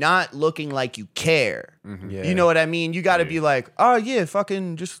shit, but not looking like you care. Yeah. You know what I mean? You got to be like, oh yeah,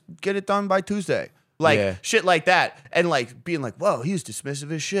 fucking just get it done by Tuesday. Like shit like that. And like being like, whoa, he's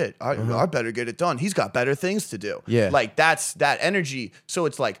dismissive as shit. I better get it done. He's got better things to do. Yeah. Like that's that energy. So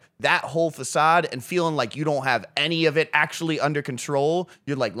it's like that whole facade and feeling like you don't have any of it actually under control.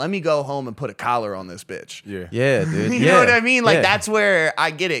 You're like, let me go home and put a collar on this bitch. yeah. Yeah, dude. You know what I mean? Like that's where I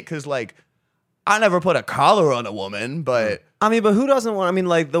get it. Cause like I never put a collar on a woman, but I mean, but who doesn't want? I mean,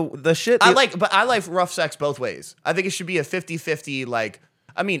 like the shit. I like rough sex both ways. I think it should be a 50-50. Like,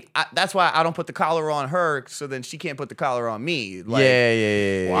 I mean, that's why I don't put the collar on her, so then she can't put the collar on me. Like,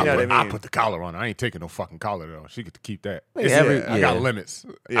 yeah. Well, You know what I I mean? put the collar on. I ain't taking no fucking collar though. She get to keep that. Yeah, I got limits.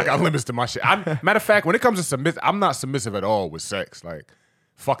 I got limits to my shit. Matter of fact, when it comes to submissive, I'm not submissive at all with sex. Like,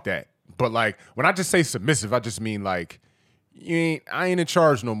 fuck that. But like, when I just say submissive, I just mean like, I ain't in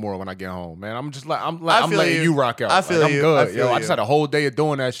charge no more when I get home, man. I'm letting you rock out. I feel like, I'm you. good. I feel I you. just had a whole day of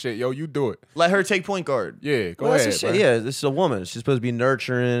doing that shit. Yo, you do it. Let her take point guard. Yeah, go Well, that's ahead. the shit. man. Yeah, this is a woman. She's supposed to be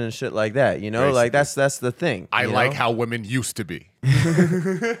nurturing and shit like that. You know, like that's the thing. I you like know? how women used to be.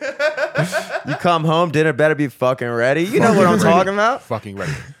 You come home, dinner better be fucking ready. You know what I'm talking about? Fucking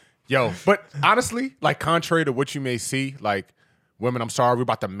ready. Yo, but honestly, like contrary to what you may see, like women, I'm sorry, we're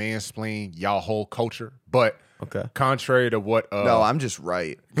about to mansplain y'all whole culture, but Okay. contrary to what No, I'm just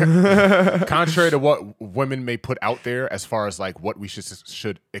right. contrary to what women may put out there as far as like what we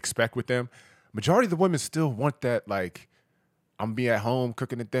should expect with them, majority of the women still want that, like, I'm be at home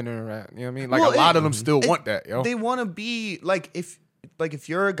cooking the dinner, you know what I mean? Like Well, a lot of them still want that, yo. They want to be like if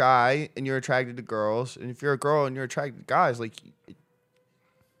you're a guy and you're attracted to girls, and if you're a girl and you're attracted to guys, like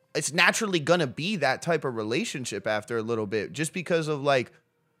it's naturally gonna be that type of relationship after a little bit, just because of like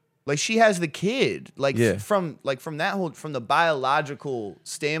she has the kid, like from the biological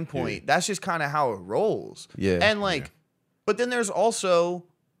standpoint, that's just kind of how it rolls. Yeah. And like, but then there's also,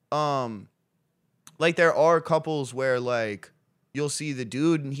 like there are couples where like you'll see the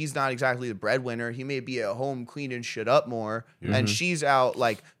dude and he's not exactly the breadwinner. He may be at home cleaning shit up more, and she's out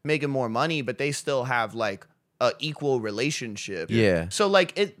like making more money, but they still have like a equal relationship. Yeah. So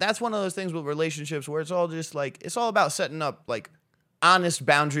like that's one of those things with relationships where it's all just like it's all about setting up like honest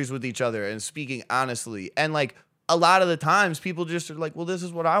boundaries with each other and speaking honestly. And like a lot of the times people just are like, well, this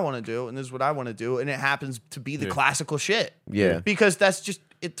is what I want to do and this is what I want to do, and it happens to be the classical shit. Yeah. Because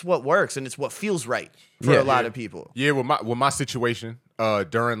it's what works and it's what feels right for a lot of people. Yeah, with my situation,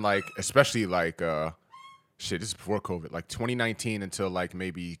 during like, especially like, shit, this is before COVID, like 2019 until like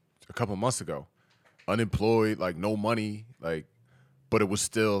maybe a couple months ago, unemployed, like no money, like, but it was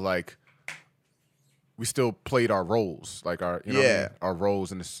still like, we still played our roles, like our, you know what I mean? Our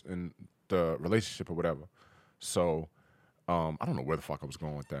roles in the relationship or whatever. So, I don't know where the fuck I was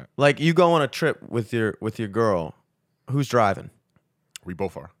going with that. Like you go on a trip with your girl, who's driving? We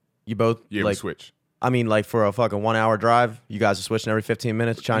both are. You both? Yeah, like, we switch. I mean, like for a fucking 1 hour drive, you guys are switching every 15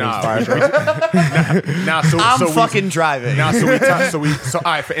 minutes. Chinese fire drinks. I'm fucking driving. So all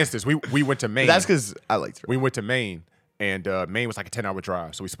right. For instance, we went to Maine. That's because I like to. We went to Maine, and Maine was like a 10-hour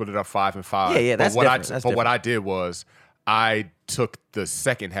drive, so we split it up 5 and 5. Yeah, that's different. But what I did was I took the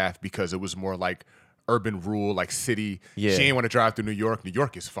second half because it was more like urban rural, like city. Yeah. She ain't want to drive through New York. New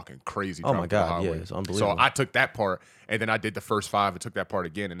York is fucking crazy. Oh my driving through the God, yeah, highway. it's unbelievable. So I took that part, and then I did the first 5 and took that part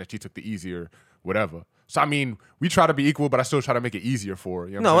again, and then she took the easier whatever. So I mean, we try to be equal, but I still try to make it easier for her.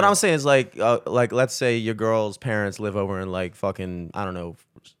 You know what I'm saying is like let's say your girl's parents live over in like fucking, I don't know,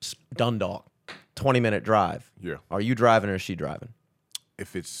 Dundalk, 20-minute drive. Yeah. Are you driving or is she driving?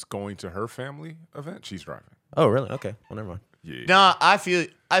 If it's going to her family event, she's driving. Oh really? Okay. Well, never mind. Yeah. Nah, I feel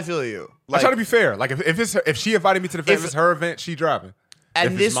you. I try to be fair. Like if she invited me to the event, if it's her event, she driving.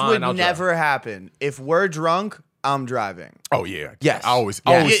 And if this mine, would never happen. If we're drunk, I'm driving. Oh yeah. Yes. I always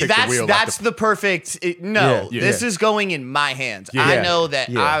Yeah, take the wheel. that's the perfect. This is going in my hands. Yeah. I know that.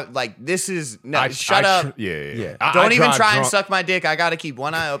 Yeah. I like this is no. Shut up. Yeah. Don't even try and suck my dick. I gotta keep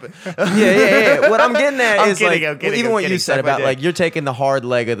one eye open. Yeah. What I'm getting at is kidding, like I'm kidding, even I'm what you kidding. said Suck my about dick. like you're taking the hard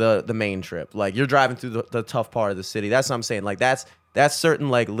leg of the main trip. Like you're driving through the tough part of the city. That's what I'm saying. Like that's certain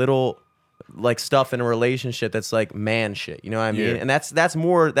like little like stuff in a relationship that's like man shit. You know what I mean? Yeah. And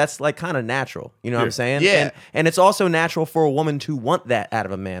that's like kind of natural. You know what I'm saying? Yeah. And it's also natural for a woman to want that out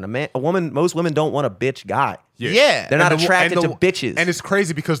of a man. Most women don't want a bitch guy. Yeah. They're not attracted to bitches. And it's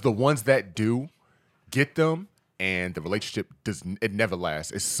crazy because the ones that do get them, and the relationship it never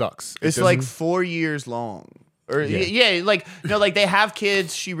lasts. It sucks. It's like 4 years long. Or like like they have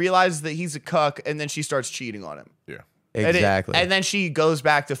kids. She realizes that he's a cuck, and then she starts cheating on him. Yeah. Exactly. And then she goes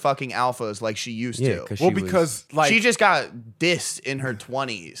back to fucking alphas like she used to. Because like she just got dissed in her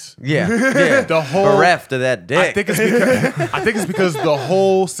 20s. Yeah. the whole bereft of that dick. I think it's because the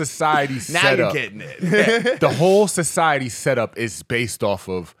whole society Now set you're up. getting it. The whole society setup is based off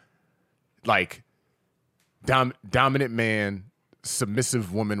of like dominant man,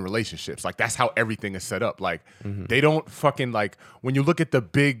 submissive woman relationships. Like that's how everything is set up. Like they don't fucking like when you look at the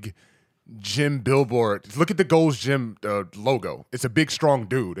big gym billboard, look at the Gold's Gym logo. It's a big strong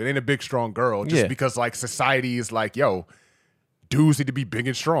dude. It ain't a big strong girl. Just because like society is like, yo, dudes need to be big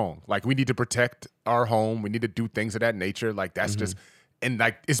and strong. Like we need to protect our home. We need to do things of that nature. Like that's just, and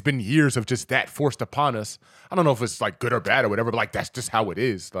like it's been years of just that forced upon us. I don't know if it's like good or bad or whatever, but like that's just how it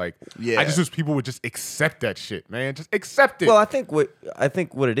is. Like I just wish people would just accept that shit, man. Just accept it. Well, I think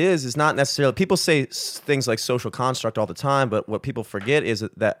what it is not necessarily, people say things like social construct all the time, but what people forget is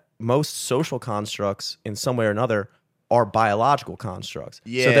that most social constructs in some way or another are biological constructs.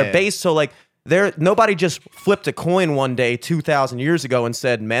 Yeah. So they're based, so like nobody just flipped a coin one day 2,000 years ago and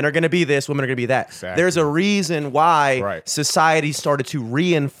said men are going to be this, women are going to be that. Exactly. There's a reason why society started to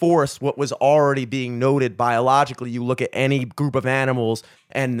reinforce what was already being noted biologically. You look at any group of animals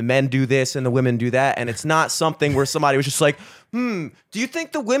and the men do this and the women do that, and it's not something where somebody was just like, do you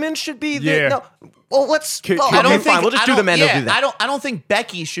think the women should be there? No. Well, let's. I don't think. Fine. We'll just do the men. Don't do that. I don't think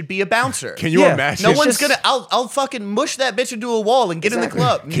Becky should be a bouncer. Can you imagine? No one's gonna. I'll fucking mush that bitch into a wall and get in the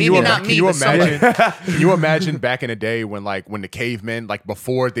club. Maybe not me, but somebody. Can you imagine back in the day when the cavemen, like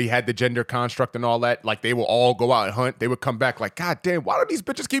before they had the gender construct and all that, like they would all go out and hunt. They would come back like, God damn, why do these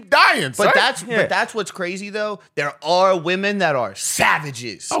bitches keep dying? But son? that's what's crazy though. There are women that are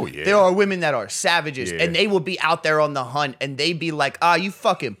savages. Oh yeah. There are women that are savages, Yeah. and they will be out there on the hunt, and they be like, you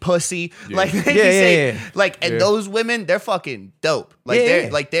fucking pussy. Yeah. Like they say, like, and Yeah. those women, they're fucking dope. Like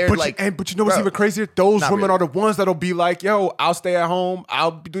they're but you know what's even crazier? Those Not women really. are the ones that'll be like, yo, I'll stay at home.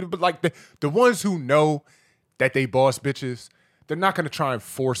 I'll do but like the ones who know that they boss bitches, they're not gonna try and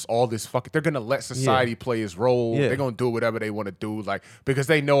force all this fucking. They're gonna let society play its role. Yeah. They're gonna do whatever they want to do, like because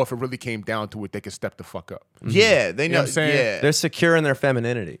they know if it really came down to it, they can step the fuck up. Yeah, they You know know. what I'm saying? Yeah, They're secure in their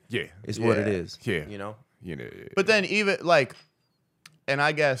femininity. Yeah. Is what it Yeah. is. Yeah. You know? You know. But then even like, and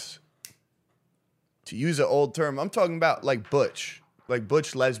I guess to use an old term, I'm talking about like butch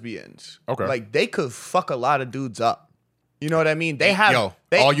lesbians. Okay. Like they could fuck a lot of dudes up. You know what I mean? They have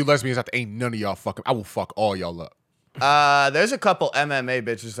all you lesbians out there, ain't none of y'all fucking. I will fuck all y'all up. There's a couple MMA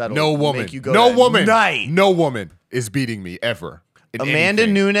bitches that'll No woman. make you go No that woman. night. No woman is beating me ever. in Amanda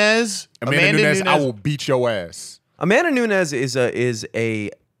anything. Nunes. Amanda Nunes, I will beat your ass. Amanda Nunes is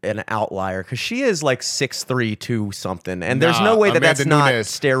an outlier because she is like 6'3", 2 something, and there's no way that's not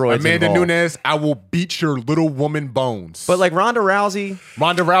steroids. Amanda involved. Nunes, I will beat your little woman bones. But like Ronda Rousey,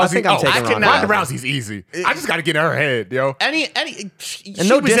 I think I'm taking Ronda Rousey's easy. I just got to get in her head, yo. She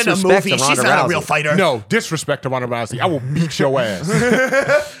no was in a disrespect movie. to Ronda She's not Rousey. a real fighter. No disrespect to Ronda Rousey. I will beat your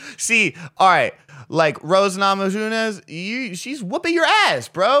ass. See, all right. Like Rose Namajunas, she's whooping your ass,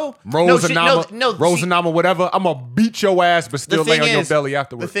 bro. Rose Nama, whatever. I'm gonna beat your ass, but still lay on your belly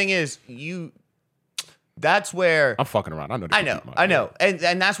afterwards. The thing is, that's where I'm fucking around. I know,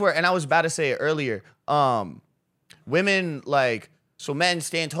 and that's where. And I was about to say it earlier. Women so men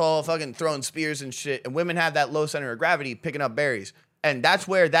stand tall, fucking throwing spears and shit, and women have that low center of gravity, picking up berries, and that's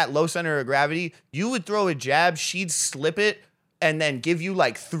where that low center of gravity. You would throw a jab, she'd slip it. And then give you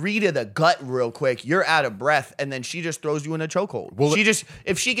like 3 to the gut real quick. You're out of breath, and then she just throws you in a chokehold. Well,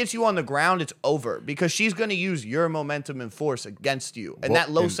 if she gets you on the ground, it's over because she's gonna use your momentum and force against you, and that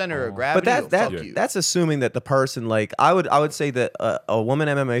low center of gravity. But that's assuming that the person like I would say that a woman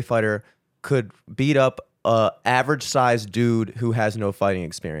MMA fighter could beat up a average sized dude who has no fighting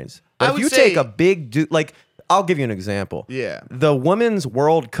experience. But if you take a big dude, like I'll give you an example. Yeah, the women's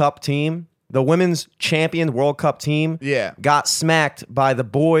World Cup team. The women's champion World Cup team got smacked by the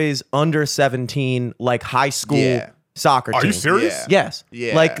boys under 17, like high school soccer team. Are you serious? Yes.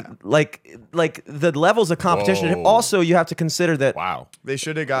 Yeah. Like the levels of competition. Whoa. Also, you have to consider that. Wow. They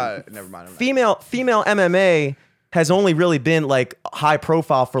should have got. Never mind. Female MMA has only really been like high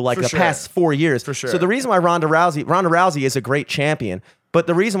profile for like the past 4 years. For sure. So the reason why Ronda Rousey is a great champion. But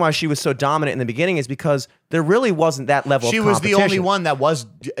the reason why she was so dominant in the beginning is because there really wasn't that level of competition. She was the only one that was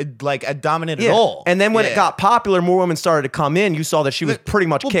like dominant at all. And then when it got popular, more women started to come in. You saw that she was pretty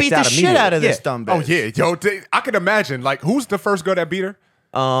much kicked out immediately. Beat the shit out of this dumb bitch. Oh yeah, yo, I can imagine. Like, who's the first girl that beat her?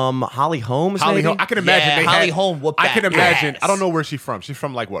 Holly Holmes. Maybe? I can imagine. Holly Holmes whooped I can that imagine. ass. I don't know where she's from. She's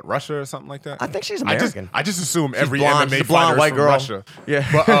from like what, Russia or something like that. I think she's American. I just assume every blonde. MMA She's a blonde fighter white is from girl. Russia. Yeah.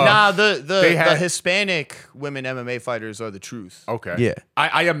 But, Nah, the Hispanic women MMA fighters are the truth. Okay. Yeah.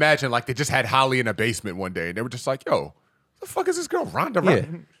 I imagine like they just had Holly in a basement one day and they were just like, yo, the fuck is this girl? Ronda? Yeah.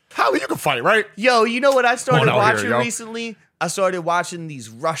 Holly, you can fight, right? Yo, you know what I started watching here, yo. recently? I started watching these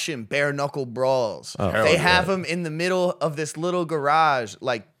Russian bare knuckle brawls. Oh, they have them in the middle of this little garage.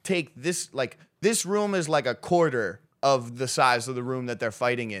 Like, take this, like, this room is like a quarter of the size of the room that they're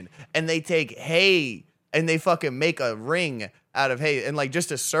fighting in. And they take hay and they fucking make a ring out of hay and like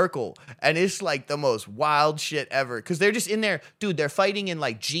just a circle. And it's like the most wild shit ever. Cause they're just in there, dude, they're fighting in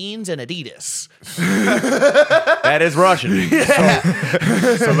like jeans and Adidas. That is Russian.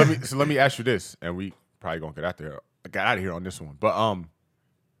 Yeah. So let me ask you this, and we probably gonna get out of here on this one. But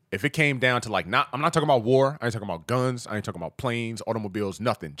if it came down to like I'm not talking about war, I ain't talking about guns, I ain't talking about planes, automobiles,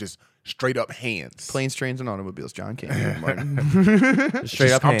 nothing. Just straight up hands. Planes, trains, and automobiles, John King. Martin.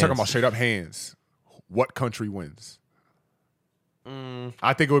 Straight up I'm hands. talking about straight up hands. What country wins?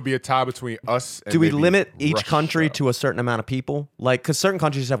 I think it would be a tie between us and Do we maybe limit each Russia. country to a certain amount of people? Like, because certain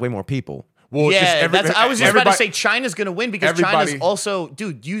countries have way more people. Well, Yeah, I was just about to say everybody- China's gonna win because everybody- China's also,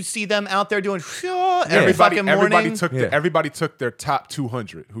 dude. You see them out there doing every fucking morning. Everybody took their top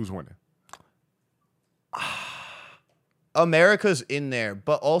 200. Who's winning? America's in there,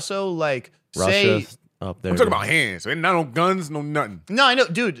 but also like Russia say up there. I'm talking about hands. Ain't not no guns, no nothing. no, I know,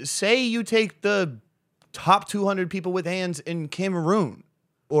 dude. Say you take the top 200 people with hands in Cameroon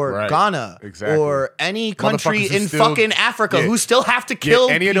or Right, Ghana exactly. or any country Motherfuckers who in still- fucking Africa yeah. who still have to kill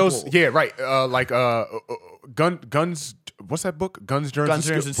any people. of those. Yeah, right. Guns. What's that book? Guns, Germs, Guns,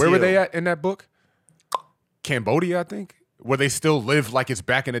 and Germs, Steel. and Where were Steel. they at in that book? Cambodia, I think. Where they still live like it's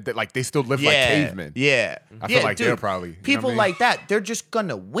back in the day. Like they still live like cavemen. Yeah. I feel like they're probably you know people what I mean? like that. They're just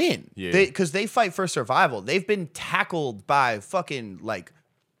gonna win. Yeah. Because they fight for survival. They've been tackled by fucking like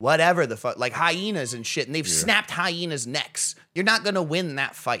whatever the fuck, like hyenas and shit, and they've snapped hyenas' necks. You're not gonna win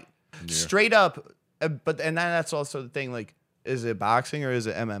that fight, straight up. That's also the thing. Like, is it boxing or is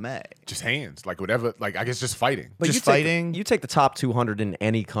it MMA? Just hands, like whatever. Like I guess just fighting. But just fighting. You take the top 200 in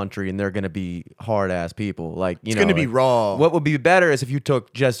any country, and they're going to be hard ass people. Like It's gonna be raw. What would be better is if you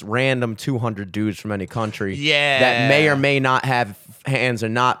took just random 200 dudes from any country. Yeah. That may or may not have hands or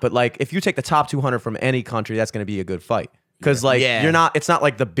not. But like, if you take the top 200 from any country, that's going to be a good fight. Because like you're not. It's not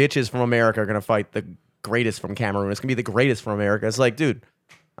like the bitches from America are going to fight the greatest from Cameroon. It's going to be the greatest from America. It's like, dude.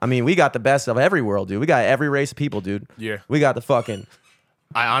 I mean, we got the best of every world, dude. We got every race of people, dude. Yeah. We got the fucking.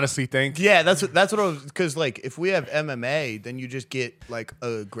 I honestly think. Yeah, that's what I was, because like if we have MMA, then you just get like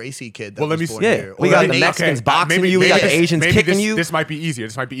a Gracie kid. That Well, let was me born see. here. We Or got an the Asian- Mexicans boxing you. We got the Asians kicking you. This might be easier.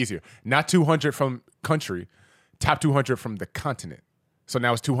 Not 200 from country. Top 200 from the continent. So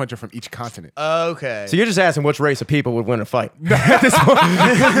now it's 200 from each continent. Okay. So you're just asking which race of people would win a fight? Because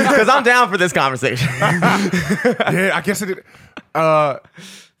I'm down for this conversation. Yeah, I guess it.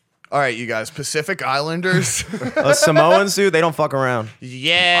 All right, you guys, Pacific Islanders. Samoans, dude, they don't fuck around.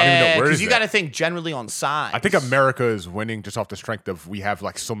 Yeah, where because is you that? got to think generally on size. I think America is winning just off the strength of we have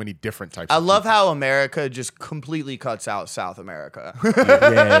like so many different types. I of love people. how America just completely cuts out South America.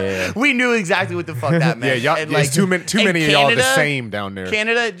 Yeah. We knew exactly what the fuck that Yeah, meant. y'all, And, it's too many of y'all the Canada- same down there.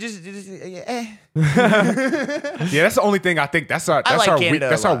 Canada, just eh. Yeah, that's the only thing I think. That's our like Canada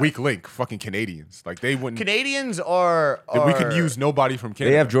that's a our lot. weak link. Fucking Canadians, like they wouldn't. Canadians are we could use nobody from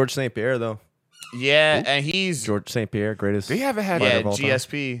Canada. They have George St. Pierre, though. Yeah, and he's George St. Pierre, greatest. They haven't had. yeah of all time.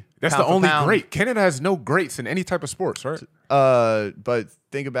 GSP. That's pound the for only pound. great. Canada has no greats in any type of sports, right? But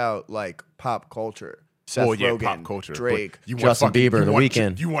think about like pop culture. Seth Well, yeah, Rogen, pop culture. but Drake. You want Justin Bieber, The want,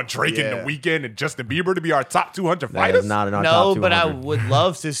 Weeknd. You want Drake and Yeah. The Weeknd and Justin Bieber to be our top 200 That fighters? is not in our No, top but I 200. would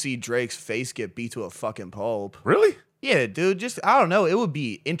love to see Drake's face get beat to a fucking pulp. Really? Yeah, dude, just I don't know. It would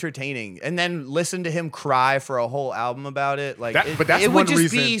be entertaining, and then listen to him cry for a whole album about it. Like, But that's it one would just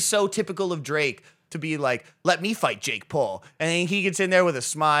reason- be so typical of Drake to be like, "Let me fight Jake Paul," and then he gets in there with a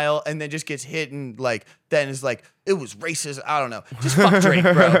smile, and then just gets hit, and like, then is like, "It was racist." I don't know. Just fuck Drake,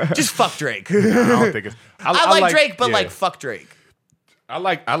 bro. Just fuck Drake. I don't think it's. I like Drake, but yeah. like, fuck Drake. I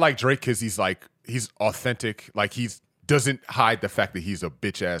like Drake because he's authentic. Like he's doesn't hide the fact that he's a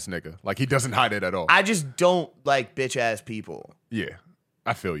bitch ass nigga. Like he doesn't hide it at all. I just don't like bitch ass people. Yeah,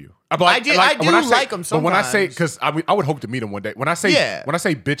 I feel you. I do when like him But when I say, sometimes. because I would hope to meet him one day. When I say Yeah.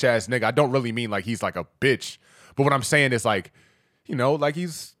 bitch ass nigga, I don't really mean like he's like a bitch. But what I'm saying is like, you know, like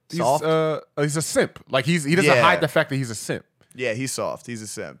he's Soft? he's a simp. Like he doesn't Yeah. hide the fact that he's a simp. Yeah, he's soft. He's a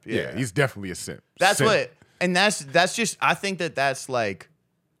simp. Yeah, he's definitely a simp. That's Simp. what, and that's just. I think that's like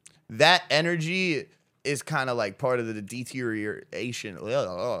that energy is kind of like part of the deterioration. I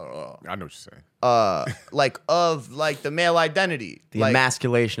know what you're saying. Like of like the male identity, the like,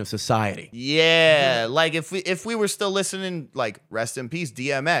 emasculation of society. yeah, like if we were still listening, like rest in peace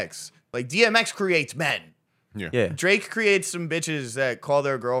DMX. Like DMX creates men. Yeah. Drake creates some bitches that call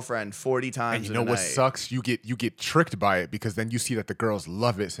their girlfriend 40 times. And you a know what night. sucks? You get tricked by it because then you see that the girls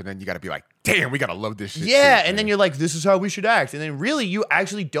love it. So then you got to be like, damn, we got to love this shit. Yeah, too, and then man. you're like, this is how we should act. And then really, you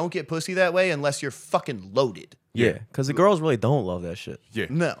actually don't get pussy that way unless you're fucking loaded. Yeah. Because the girls really don't love that shit. yeah.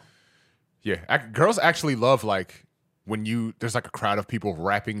 No. Yeah, girls actually love like when there's like a crowd of people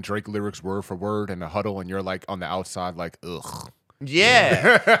rapping Drake lyrics word for word in a huddle, and you're like on the outside, like ugh.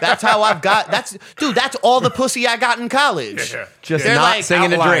 Yeah, that's how I've got. That's all the pussy I got in college. Just They're not like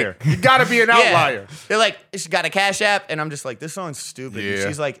singing to Outlier. Drake. You gotta be an Yeah. outlier. They're like, she's got a Cash App, and I'm just like, this song's stupid. And Yeah.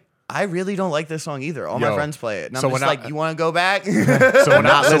 she's like, I really don't like this song either. All Yo, my friends play it, and I'm so just when like, you want to go back? So when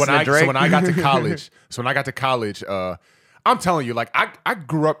Not I listening to Drake. so when I got to college, I'm telling you, like I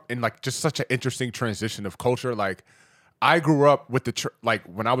grew up in like just such an interesting transition of culture. Like I grew up with like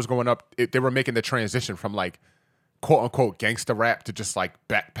when I was growing up, they were making the transition from like quote unquote gangsta rap to just like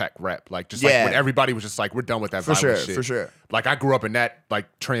backpack rap, like just like Yeah. when everybody was just like, we're done with that For violent sure, shit. for sure. Like I grew up in that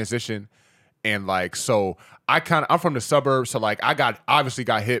like transition, and like so I'm from the suburbs, so like I obviously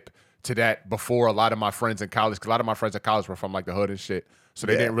got hip to that before a lot of my friends in college, because a lot of my friends in college were from like the hood and shit, so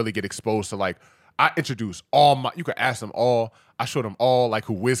they Yeah. didn't really get exposed to like. I introduced you could ask them all. I showed them all like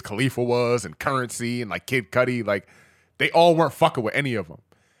who Wiz Khalifa was and Currency and like Kid Cudi. Like they all weren't fucking with any of them,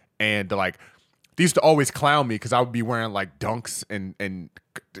 and like. They used to always clown me because I would be wearing like dunks and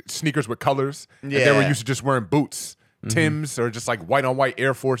sneakers with colors. And they were Yeah. used to just wearing boots, Timbs, or just like white on white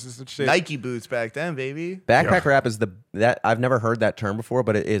Air Forces and shit. Nike boots back then, baby. Backpack rap is that I've never heard that term before,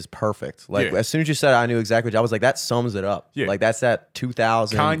 but it is perfect. Like Yeah. as soon as you said it, I knew exactly. I was like, that sums it up. Yeah. Like that's that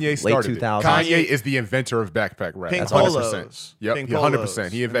 2000, Kanye late started 2000s. it. Kanye is the inventor of backpack rap. Pink That's 100%. polos. Yep, Pink 100%. He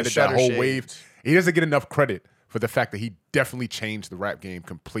polos. invented And the that whole shutter wave. shades. He doesn't get enough credit for the fact that he definitely changed the rap game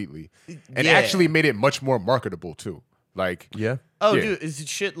completely and Yeah. actually made it much more marketable too. Like, Yeah. Oh, Yeah. dude, is it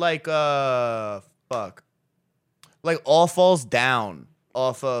shit like fuck, like All Falls Down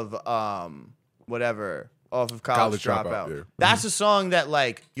off of whatever, off of College Dropout. yeah. That's a song that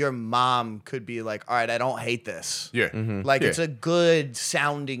like your mom could be like, all right, I don't hate this. yeah. Like Yeah. it's a good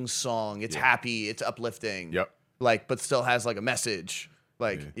sounding song. It's happy. It's uplifting. Yep. Like, but still has like a message.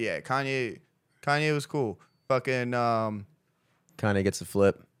 Like, yeah, Kanye was cool. Fucking Kanye gets the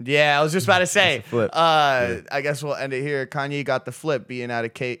flip. yeah, I was just about to say. flip. I guess we'll end it here. Kanye got the flip, being out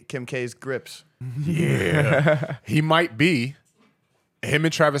of Kim K's grips. Yeah. He might be, him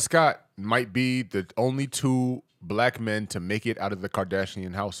and Travis Scott might be the only two black men to make it out of the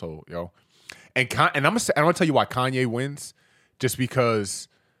Kardashian household, yo. And I'm gonna tell you why Kanye wins, just because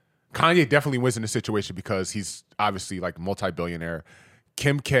Kanye definitely wins in this situation because he's obviously like multi-billionaire.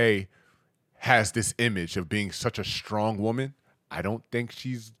 Kim K has this image of being such a strong woman. I don't think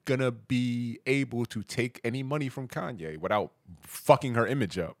she's gonna be able to take any money from Kanye without fucking her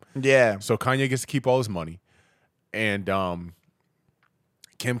image up. Yeah. So Kanye gets to keep all his money. And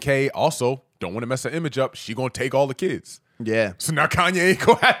Kim K also don't want to mess her image up. She gonna take all the kids. Yeah. So now Kanye ain't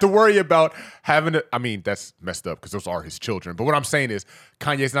gonna have to worry about having to, I mean, that's messed up because those are his children. But what I'm saying is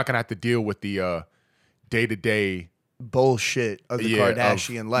Kanye's not gonna have to deal with the day-to-day bullshit of the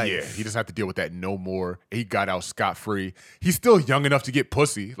Kardashian life. Yeah, he doesn't have to deal with that no more. He got out scot-free. He's still young enough to get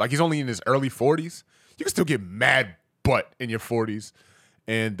pussy. Like, he's only in his early 40s. You can still get mad butt in your 40s.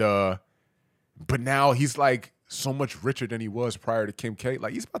 And but now he's like so much richer than he was prior to Kim K.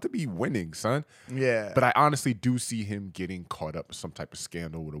 Like, he's about to be winning, son. Yeah. But I honestly do see him getting caught up in some type of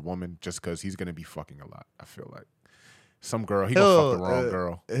scandal with a woman just because he's gonna be fucking a lot, I feel like. Some girl, he gonna fuck the wrong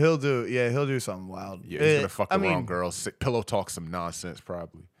girl. He'll do something wild. Yeah, he's gonna fuck the wrong girl. Pillow talk some nonsense,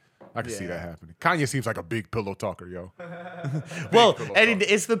 probably. I can see that happening. Kanye seems like a big pillow talker, yo. Well, and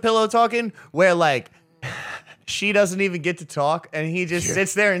it's the pillow talking where like she doesn't even get to talk, and he just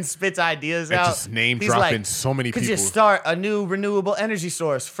sits there and spits ideas out. Just name dropping so many people. Could you start a new renewable energy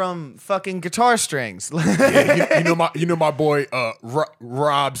source from fucking guitar strings? you know my boy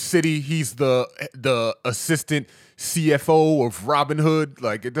Rob City. He's the assistant CFO of Robinhood.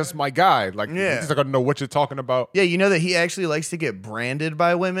 Like, that's my guy. Like, he's not gonna know what you're talking about. Yeah, you know that he actually likes to get branded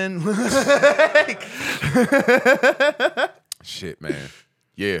by women. Shit, man.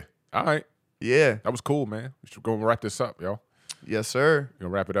 Yeah. All right. Yeah. That was cool, man. We should go and wrap this up, yo. Yes, sir. We're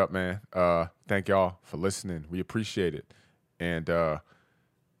gonna wrap it up, man. Thank y'all for listening. We appreciate it. And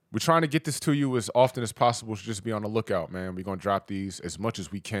we're trying to get this to you as often as possible. So just be on the lookout, man. We're gonna drop these as much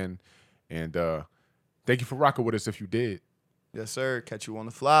as we can. And thank you for rocking with us if you did. Yes, sir. Catch you on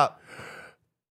the flop.